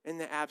in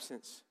the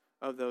absence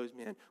of those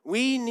men.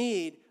 We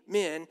need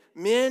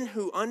men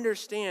who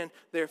understand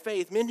their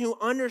faith, men who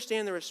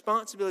understand the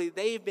responsibility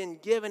they've been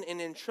given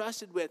and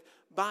entrusted with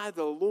by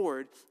the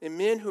Lord, and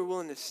men who are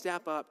willing to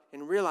step up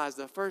and realize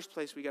the first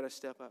place we got to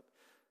step up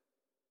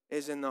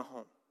is in the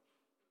home.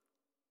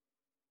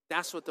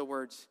 That's what the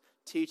word's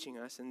teaching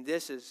us, and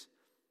this is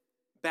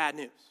bad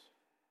news,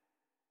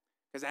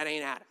 because that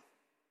ain't Adam.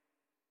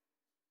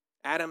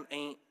 Adam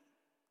ain't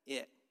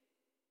it.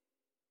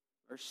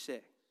 Verse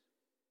 6.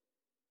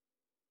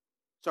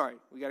 Sorry,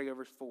 we got to go to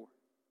verse 4.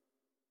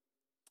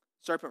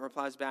 Serpent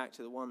replies back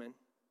to the woman,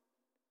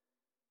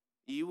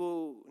 "You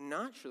will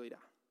not surely die.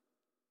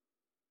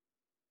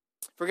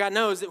 For God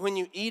knows that when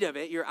you eat of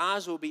it, your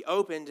eyes will be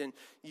opened and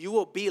you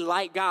will be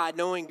like God,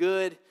 knowing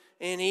good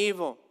and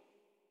evil."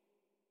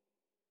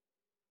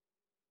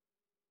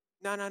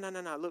 No.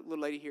 Look, little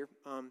lady here.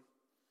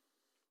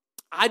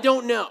 I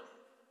don't know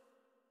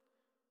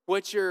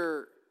what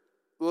your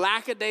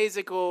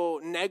lackadaisical,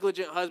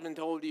 negligent husband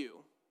told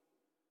you.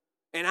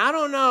 And I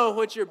don't know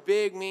what your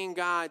big, mean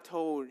God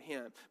told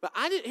him. But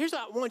here's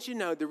what I want you to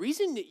know. The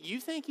reason that you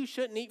think you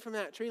shouldn't eat from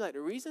that tree, like the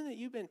reason that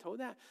you've been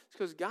told that, is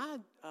because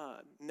God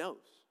knows.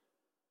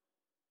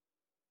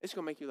 It's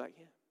going to make you like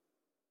him.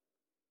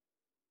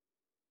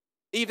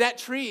 Eve, that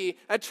tree's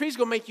going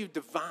to make you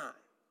divine.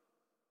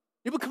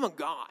 You become a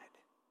god.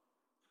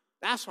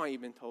 That's why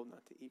you've been told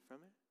not to eat from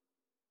it.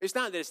 It's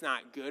not that it's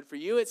not good for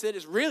you. It's that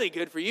it's really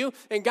good for you.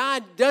 And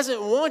God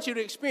doesn't want you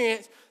to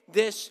experience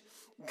this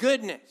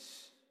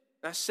goodness.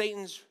 That's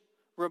Satan's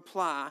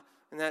reply,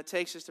 and that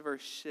takes us to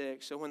verse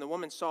 6. So when the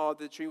woman saw that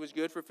the tree was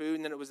good for food,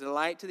 and that it was a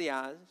delight to the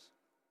eyes,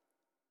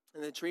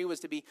 and the tree was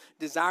to be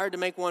desired to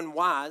make one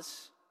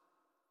wise,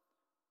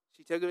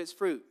 she took of its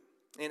fruit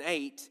and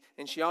ate,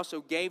 and she also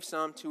gave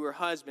some to her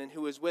husband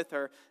who was with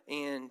her,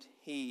 and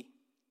he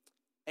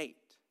ate.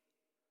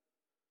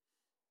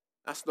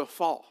 That's the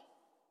fall.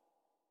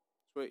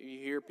 That's what you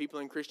hear people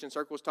in Christian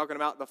circles talking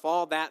about, the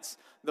fall. That's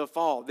the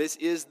fall. This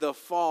is the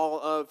fall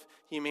of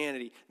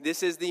humanity.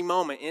 This is the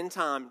moment in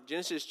time,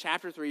 Genesis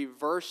chapter 3,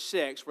 verse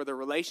 6, where the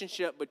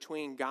relationship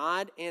between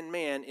God and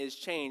man is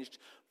changed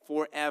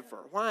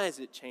forever. Why is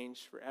it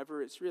changed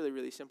forever? It's really,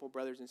 really simple,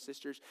 brothers and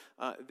sisters.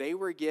 They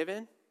were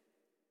given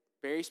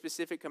very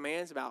specific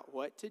commands about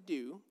what to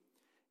do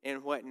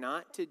and what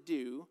not to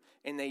do,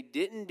 and they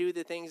didn't do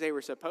the things they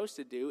were supposed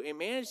to do and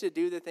managed to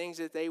do the things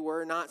that they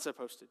were not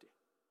supposed to do.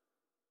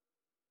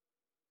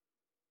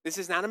 This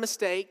is not a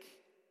mistake.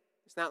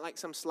 It's not like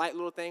some slight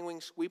little thing we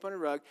can sweep on a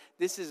rug.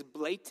 This is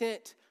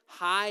blatant,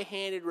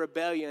 high-handed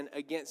rebellion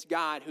against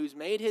God, who's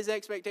made his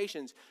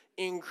expectations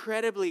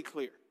incredibly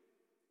clear.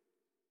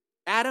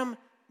 Adam,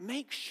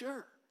 make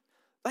sure.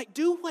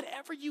 Do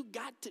whatever you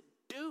got to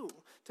do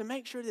to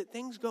make sure that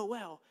things go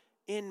well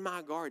in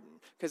my garden,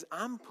 because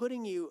I'm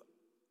putting you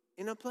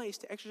in a place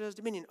to exercise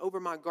dominion over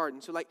my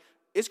garden. So,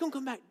 it's going to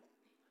come back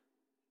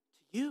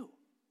to you.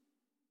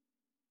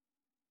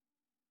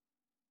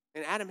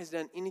 And Adam has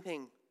done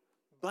anything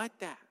but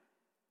that.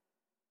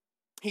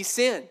 He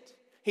sinned.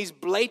 He's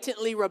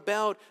blatantly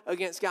rebelled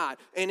against God.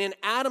 And in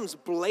Adam's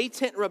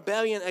blatant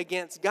rebellion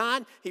against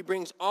God, he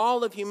brings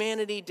all of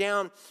humanity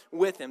down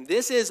with him.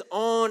 This is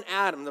on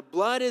Adam. The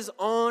blood is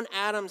on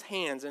Adam's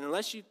hands. And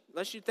unless you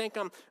think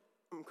I'm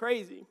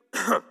crazy,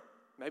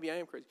 maybe I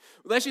am crazy.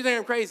 Unless you think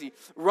I'm crazy,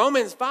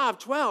 Romans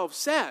 5:12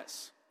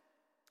 says,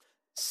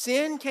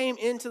 sin came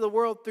into the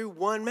world through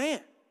one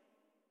man,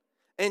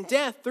 and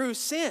death through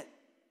sin.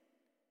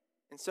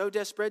 And so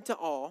death spread to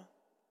all,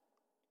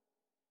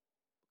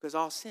 because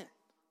all sinned.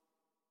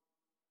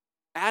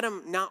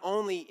 Adam, not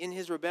only in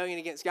his rebellion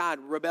against God,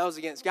 rebels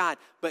against God,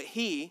 but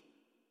he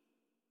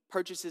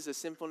purchases a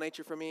sinful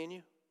nature for me and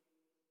you.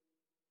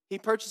 He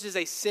purchases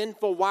a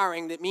sinful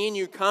wiring that me and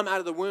you come out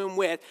of the womb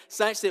with,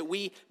 such that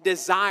we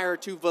desire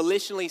to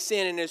volitionally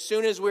sin. And as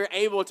soon as we're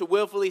able to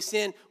willfully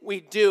sin, we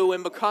do.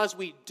 And because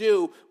we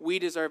do, we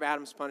deserve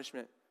Adam's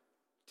punishment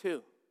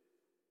too.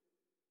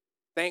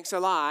 Thanks a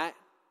lot,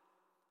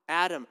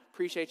 Adam.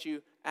 Appreciate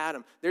you,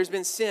 Adam. There's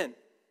been sin.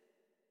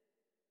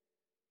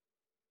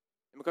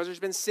 And because there's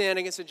been sin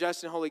against a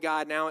just and holy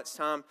God, now it's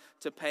time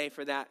to pay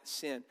for that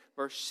sin.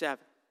 Verse 7.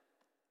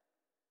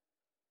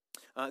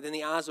 Then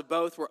the eyes of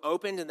both were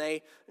opened, and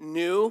they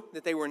knew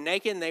that they were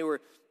naked, and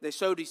they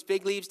sewed these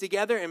fig leaves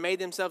together and made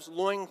themselves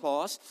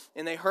loincloths.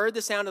 And they heard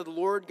the sound of the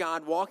Lord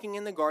God walking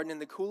in the garden in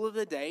the cool of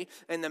the day.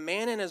 And the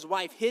man and his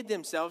wife hid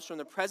themselves from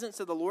the presence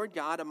of the Lord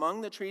God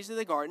among the trees of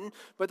the garden.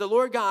 But the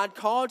Lord God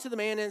called to the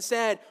man and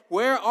said,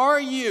 "Where are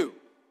you?"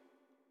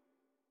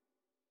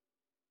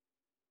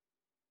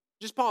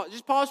 Just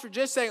pause for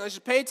just a second. Let's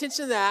just pay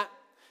attention to that.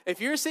 If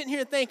you're sitting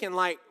here thinking,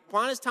 why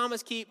does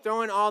Thomas keep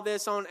throwing all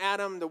this on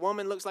Adam? The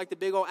woman looks like the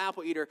big old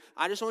apple eater.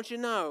 I just want you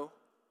to know,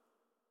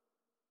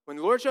 when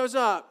the Lord shows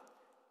up,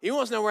 he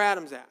wants to know where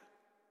Adam's at.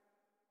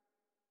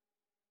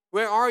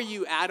 Where are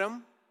you,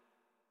 Adam?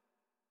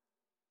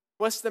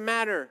 What's the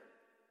matter?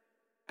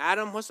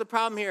 Adam, what's the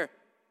problem here?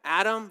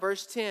 Adam,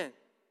 verse 10.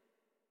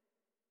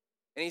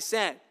 And he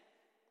said,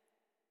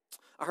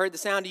 I heard the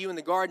sound of you in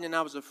the garden, and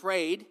I was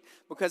afraid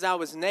because I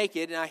was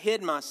naked, and I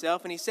hid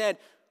myself. And he said,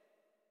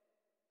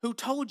 who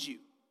told you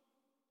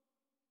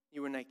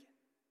you were naked?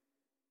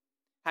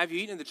 Have you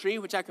eaten of the tree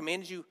which I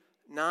commanded you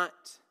not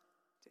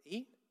to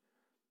eat?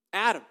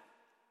 Adam.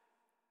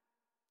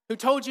 Who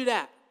told you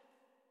that?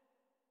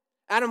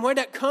 Adam, where'd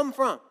that come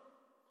from?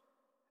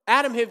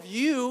 Adam, have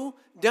you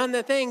done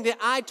the thing that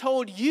I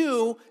told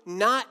you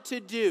not to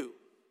do?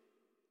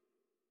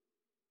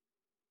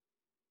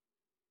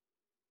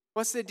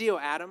 What's the deal,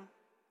 Adam?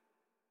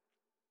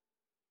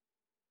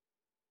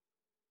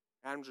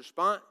 Adam's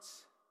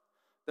response.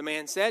 The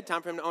man said,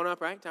 time for him to own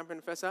up, right? Time for him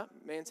to fess up.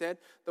 The man said,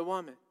 the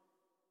woman.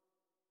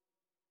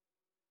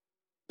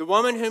 The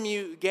woman whom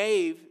you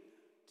gave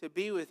to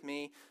be with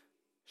me,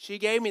 she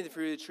gave me the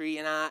fruit of the tree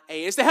and I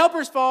ate. It's the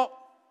helper's fault.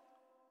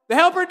 The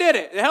helper did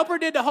it. The helper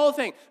did the whole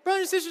thing.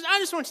 Brothers and sisters, I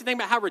just want you to think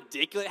about how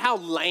ridiculous, how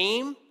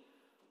lame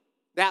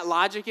that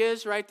logic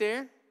is right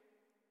there.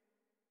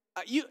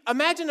 You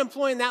imagine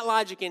employing that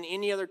logic in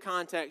any other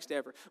context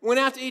ever. Went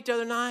out to eat the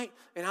other night,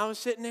 and I was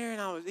sitting there,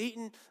 and I was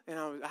eating, and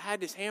I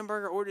had this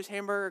hamburger, ordered this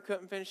hamburger,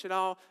 couldn't finish it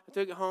all. I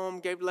took it home,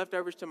 gave the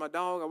leftovers to my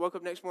dog. I woke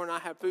up next morning, I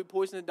had food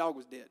poisoning, the dog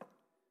was dead.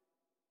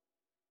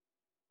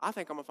 I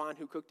think I'm going to find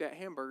who cooked that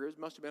hamburger. It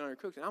must have been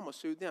undercooked, and I'm going to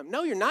sue them.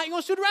 No, you're not. You're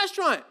going to sue the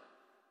restaurant.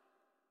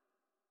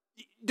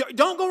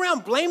 Don't go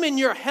around blaming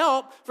your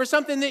help for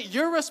something that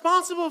you're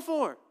responsible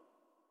for.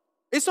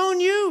 It's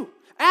on you.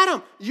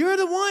 Adam, you're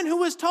the one who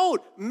was told,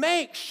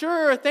 make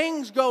sure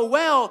things go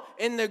well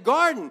in the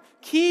garden.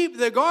 Keep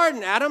the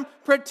garden, Adam.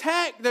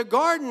 Protect the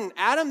garden,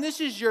 Adam.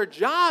 This is your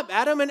job,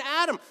 Adam and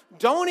Adam.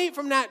 Don't eat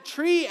from that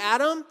tree,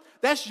 Adam.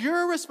 That's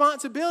your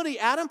responsibility,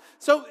 Adam.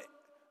 So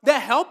the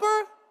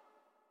helper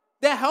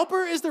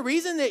is the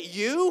reason that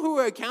you who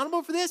are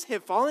accountable for this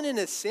have fallen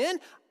into sin.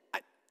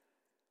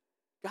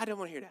 God doesn't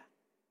want to hear that.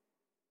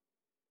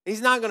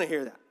 He's not going to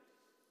hear that.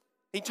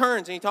 He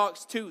turns and he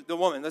talks to the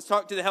woman. Let's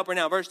talk to the helper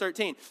now. Verse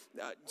 13.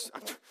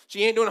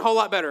 She ain't doing a whole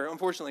lot better,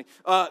 unfortunately.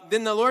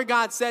 Then the Lord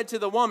God said to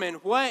the woman,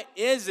 what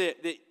is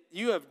it that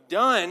you have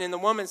done? And the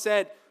woman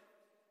said,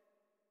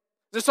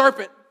 the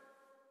serpent.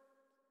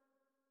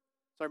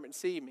 The serpent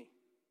deceived me.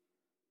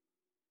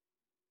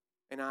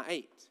 And I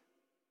ate.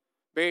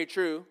 Very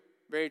true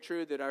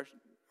that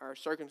our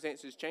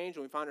circumstances change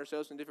and we find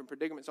ourselves in different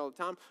predicaments all the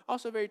time.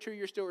 Also very true,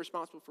 you're still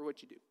responsible for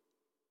what you do.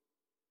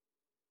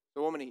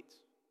 The woman eats.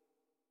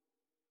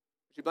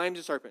 She blames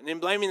the serpent. And in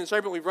blaming the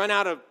serpent, we've run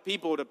out of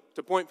people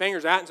to point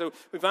fingers at. And so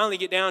we finally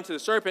get down to the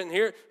serpent.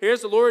 And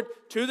here's the Lord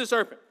to the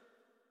serpent.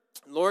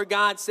 Lord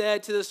God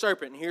said to the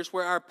serpent, and here's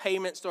where our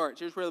payment starts.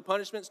 Here's where the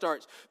punishment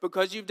starts.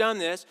 Because you've done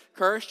this,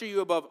 cursed are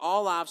you above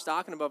all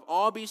livestock and above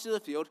all beasts of the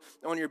field.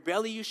 On your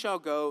belly you shall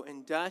go,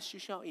 and dust you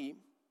shall eat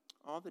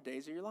all the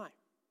days of your life.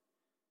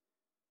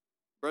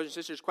 Brothers and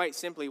sisters, quite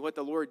simply, what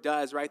the Lord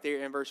does right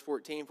there in verse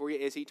 14 for you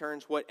is he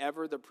turns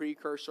whatever the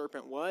pre-cursed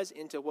serpent was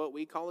into what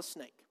we call a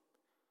snake.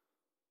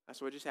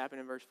 That's what just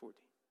happened in verse 14.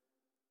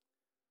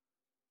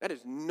 That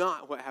is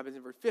not what happens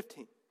in verse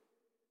 15.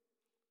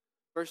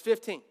 Verse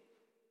 15.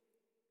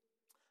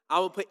 I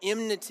will put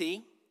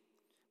enmity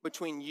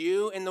between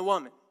you and the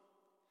woman,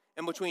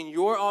 and between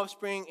your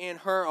offspring and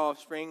her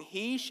offspring.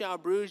 He shall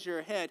bruise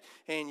your head,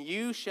 and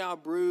you shall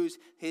bruise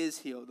his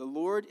heel. The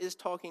Lord is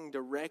talking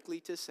directly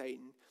to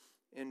Satan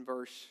in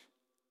verse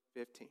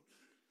 15.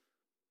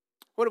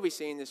 What have we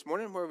seen this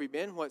morning? Where have we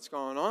been? What's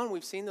going on?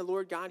 We've seen the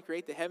Lord God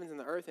create the heavens and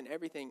the earth and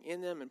everything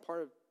in them. And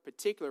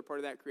particular part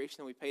of that creation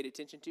that we paid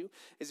attention to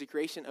is the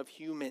creation of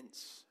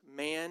humans,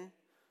 man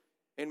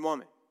and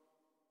woman.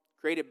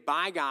 Created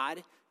by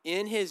God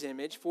in his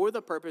image for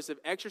the purpose of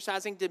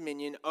exercising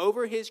dominion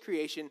over his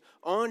creation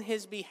on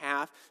his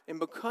behalf. And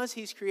because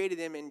he's created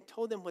them and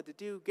told them what to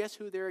do, guess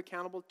who they're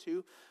accountable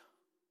to?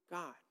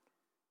 God.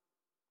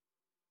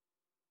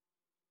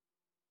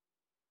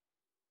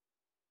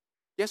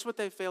 Guess what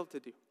they failed to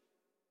do?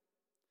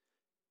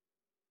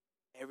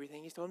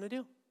 Everything he's told them to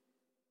do.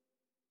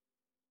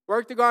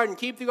 Work the garden,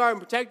 keep the garden,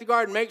 protect the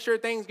garden, make sure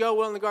things go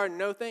well in the garden.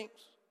 No thanks.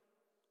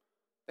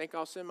 Think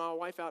I'll send my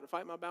wife out to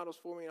fight my battles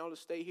for me and I'll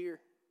just stay here.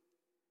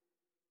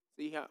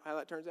 See how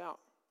that turns out.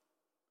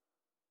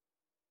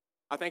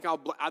 I think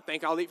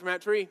I'll eat from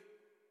that tree.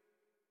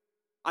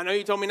 I know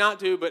you told me not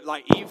to, but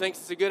like Eve thinks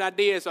it's a good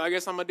idea, so I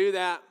guess I'm going to do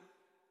that.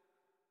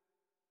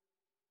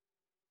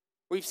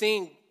 We've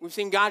seen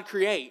God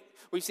create.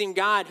 We've seen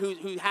God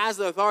who has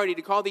the authority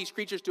to call these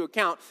creatures to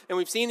account. And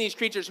we've seen these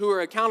creatures who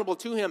are accountable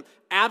to him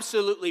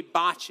absolutely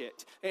botch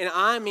it. And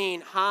I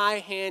mean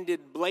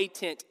high-handed,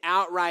 blatant,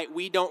 outright,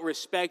 we don't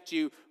respect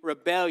you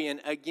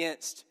rebellion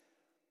against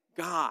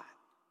God,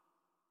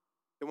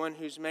 the one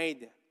who's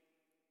made them.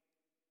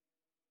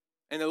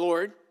 And the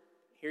Lord,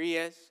 here he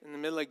is in the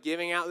middle of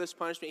giving out this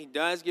punishment. He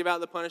does give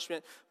out the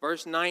punishment.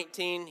 Verse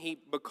 19,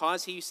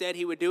 because he said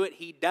he would do it,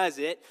 he does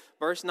it.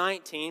 Verse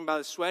 19, by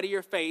the sweat of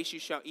your face you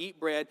shall eat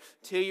bread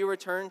till you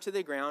return to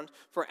the ground.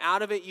 For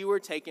out of it you were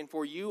taken,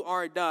 for you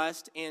are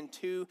dust, and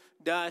to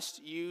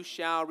dust you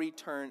shall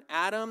return.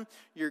 Adam,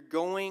 you're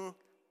going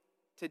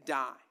to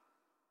die.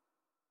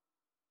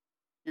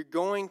 You're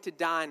going to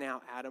die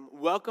now, Adam.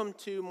 Welcome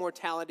to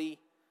mortality,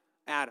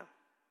 Adam.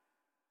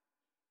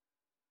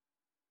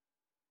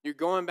 You're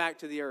going back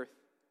to the earth,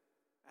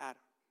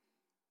 Adam.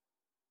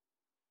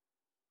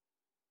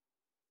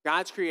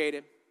 God's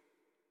created.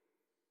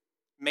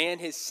 Man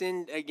has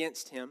sinned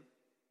against him.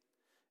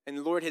 And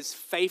the Lord has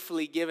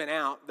faithfully given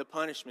out the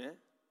punishment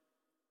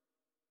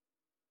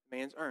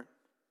man's earned.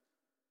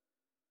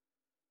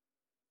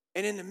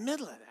 And in the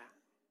middle of that,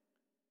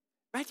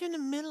 right there in the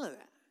middle of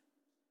that,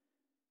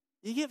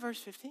 you get verse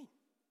 15.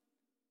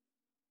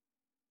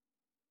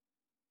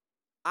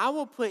 I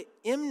will put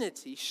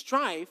enmity,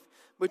 strife,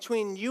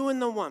 between you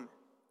and the woman,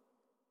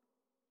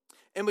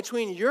 and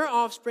between your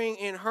offspring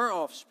and her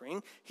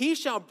offspring. He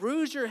shall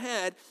bruise your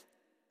head,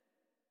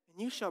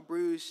 and you shall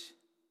bruise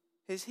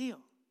his heel.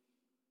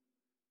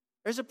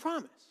 There's a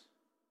promise.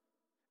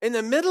 In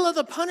the middle of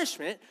the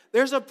punishment,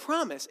 there's a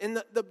promise.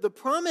 And the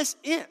promise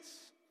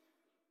is,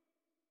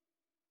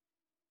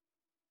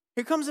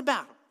 here comes a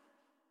battle.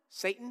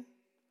 Satan,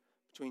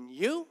 between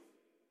you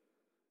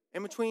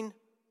and between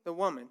the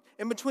woman,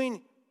 and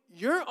between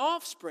your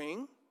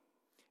offspring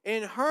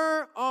and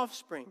her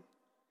offspring.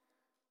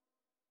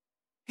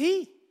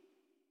 Did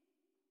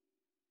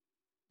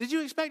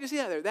you expect to see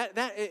that there?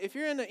 That if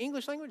you're in the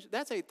English language,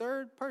 that's a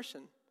third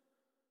person,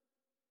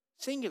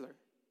 singular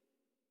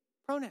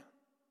pronoun.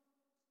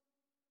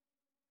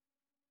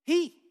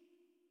 He.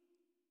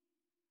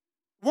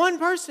 One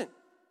person.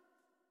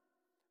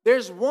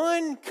 There's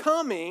one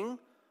coming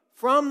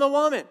from the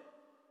woman.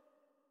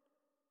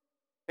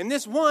 And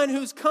this one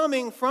who's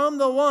coming from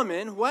the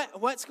woman,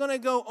 what's going to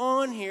go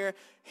on here?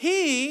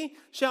 He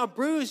shall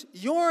bruise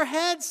your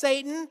head,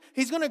 Satan.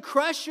 He's going to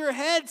crush your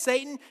head,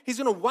 Satan. He's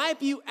going to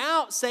wipe you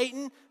out,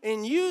 Satan.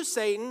 And you,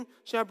 Satan,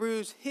 shall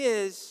bruise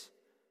his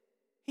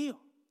heel.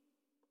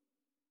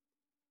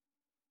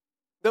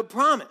 The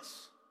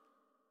promise,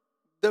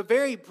 the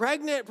very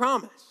pregnant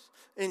promise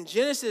in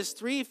Genesis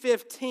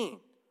 3:15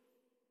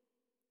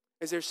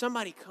 is there's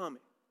somebody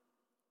coming.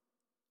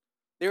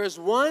 There is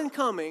one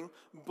coming,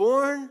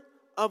 born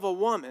of a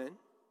woman,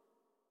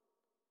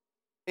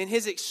 and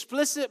his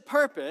explicit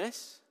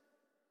purpose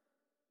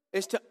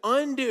is to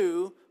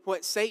undo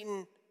what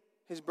Satan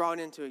has brought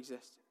into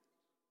existence.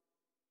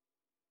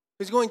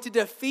 He's going to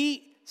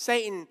defeat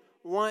Satan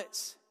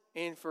once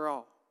and for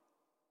all.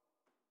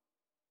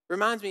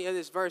 Reminds me of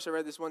this verse. I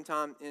read this one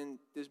time in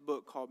this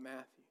book called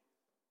Matthew.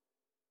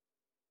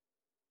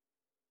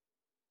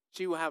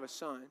 She will have a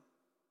son,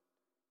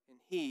 and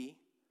he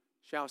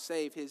shall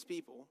save his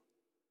people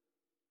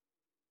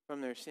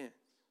from their sins.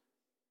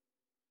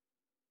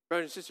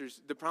 Brothers and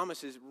sisters, the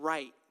promise is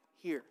right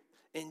here.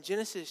 In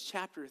Genesis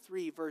chapter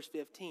 3, verse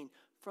 15,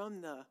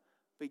 from the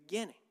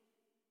beginning,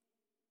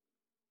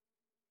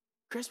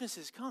 Christmas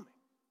is coming.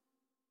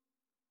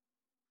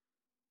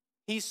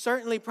 He's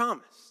certainly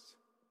promised.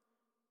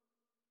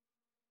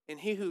 And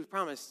he who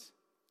promised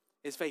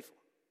is faithful.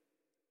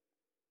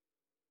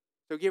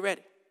 So get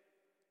ready,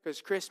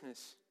 because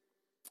Christmas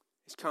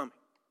is coming.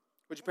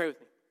 Would you pray with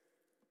me?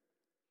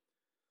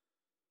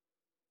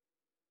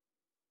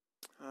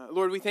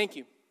 Lord, we thank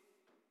you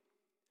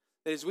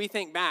that as we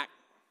think back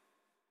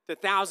to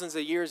thousands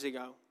of years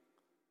ago,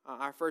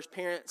 our first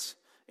parents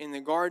in the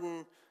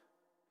garden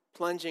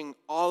plunging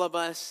all of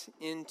us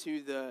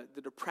into the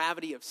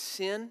depravity of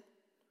sin,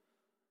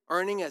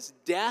 earning us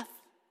death.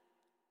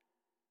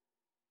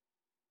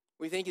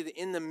 We thank you that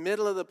in the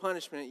middle of the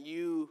punishment,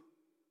 you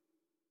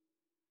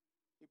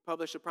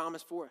published a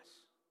promise for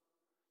us.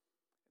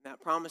 And that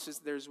promise is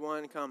there's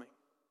one coming.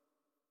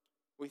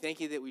 We thank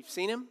you that we've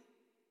seen him.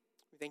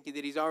 We thank you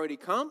that he's already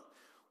come.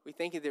 We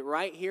thank you that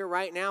right here,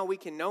 right now, we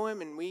can know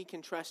him and we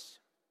can trust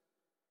him.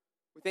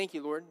 We thank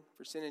you, Lord,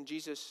 for sending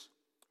Jesus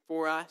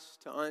for us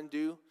to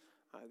undo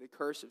the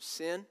curse of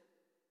sin.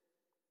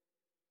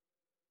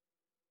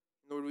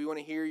 Lord, we want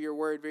to hear your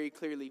word very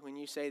clearly when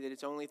you say that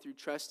it's only through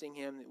trusting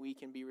him that we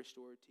can be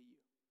restored to you.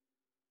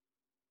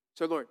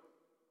 So, Lord,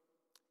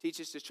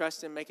 teach us to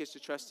trust him, make us to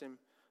trust him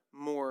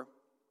more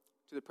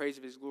to the praise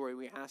of his glory.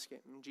 We ask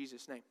it in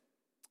Jesus' name.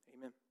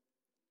 Amen.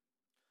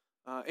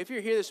 If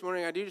you're here this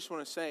morning, I do just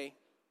want to say,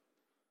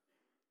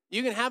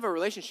 you can have a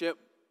relationship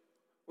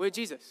with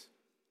Jesus.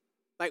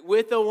 Like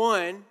with the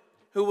one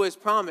who was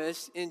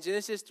promised in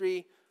Genesis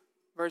 3,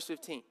 verse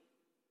 15.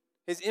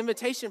 His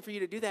invitation for you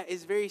to do that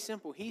is very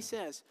simple. He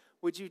says,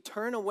 would you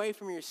turn away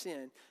from your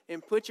sin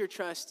and put your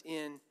trust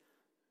in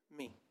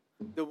me,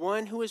 the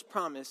one who has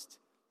promised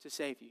to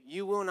save you.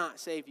 You will not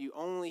save you.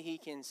 Only he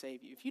can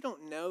save you. If you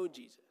don't know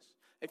Jesus,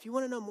 if you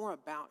want to know more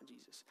about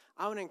Jesus,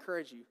 I would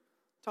encourage you,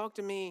 talk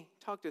to me,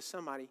 talk to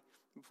somebody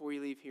before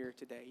you leave here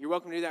today. You're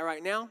welcome to do that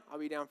right now. I'll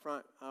be down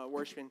front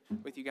worshiping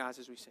with you guys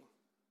as we sing.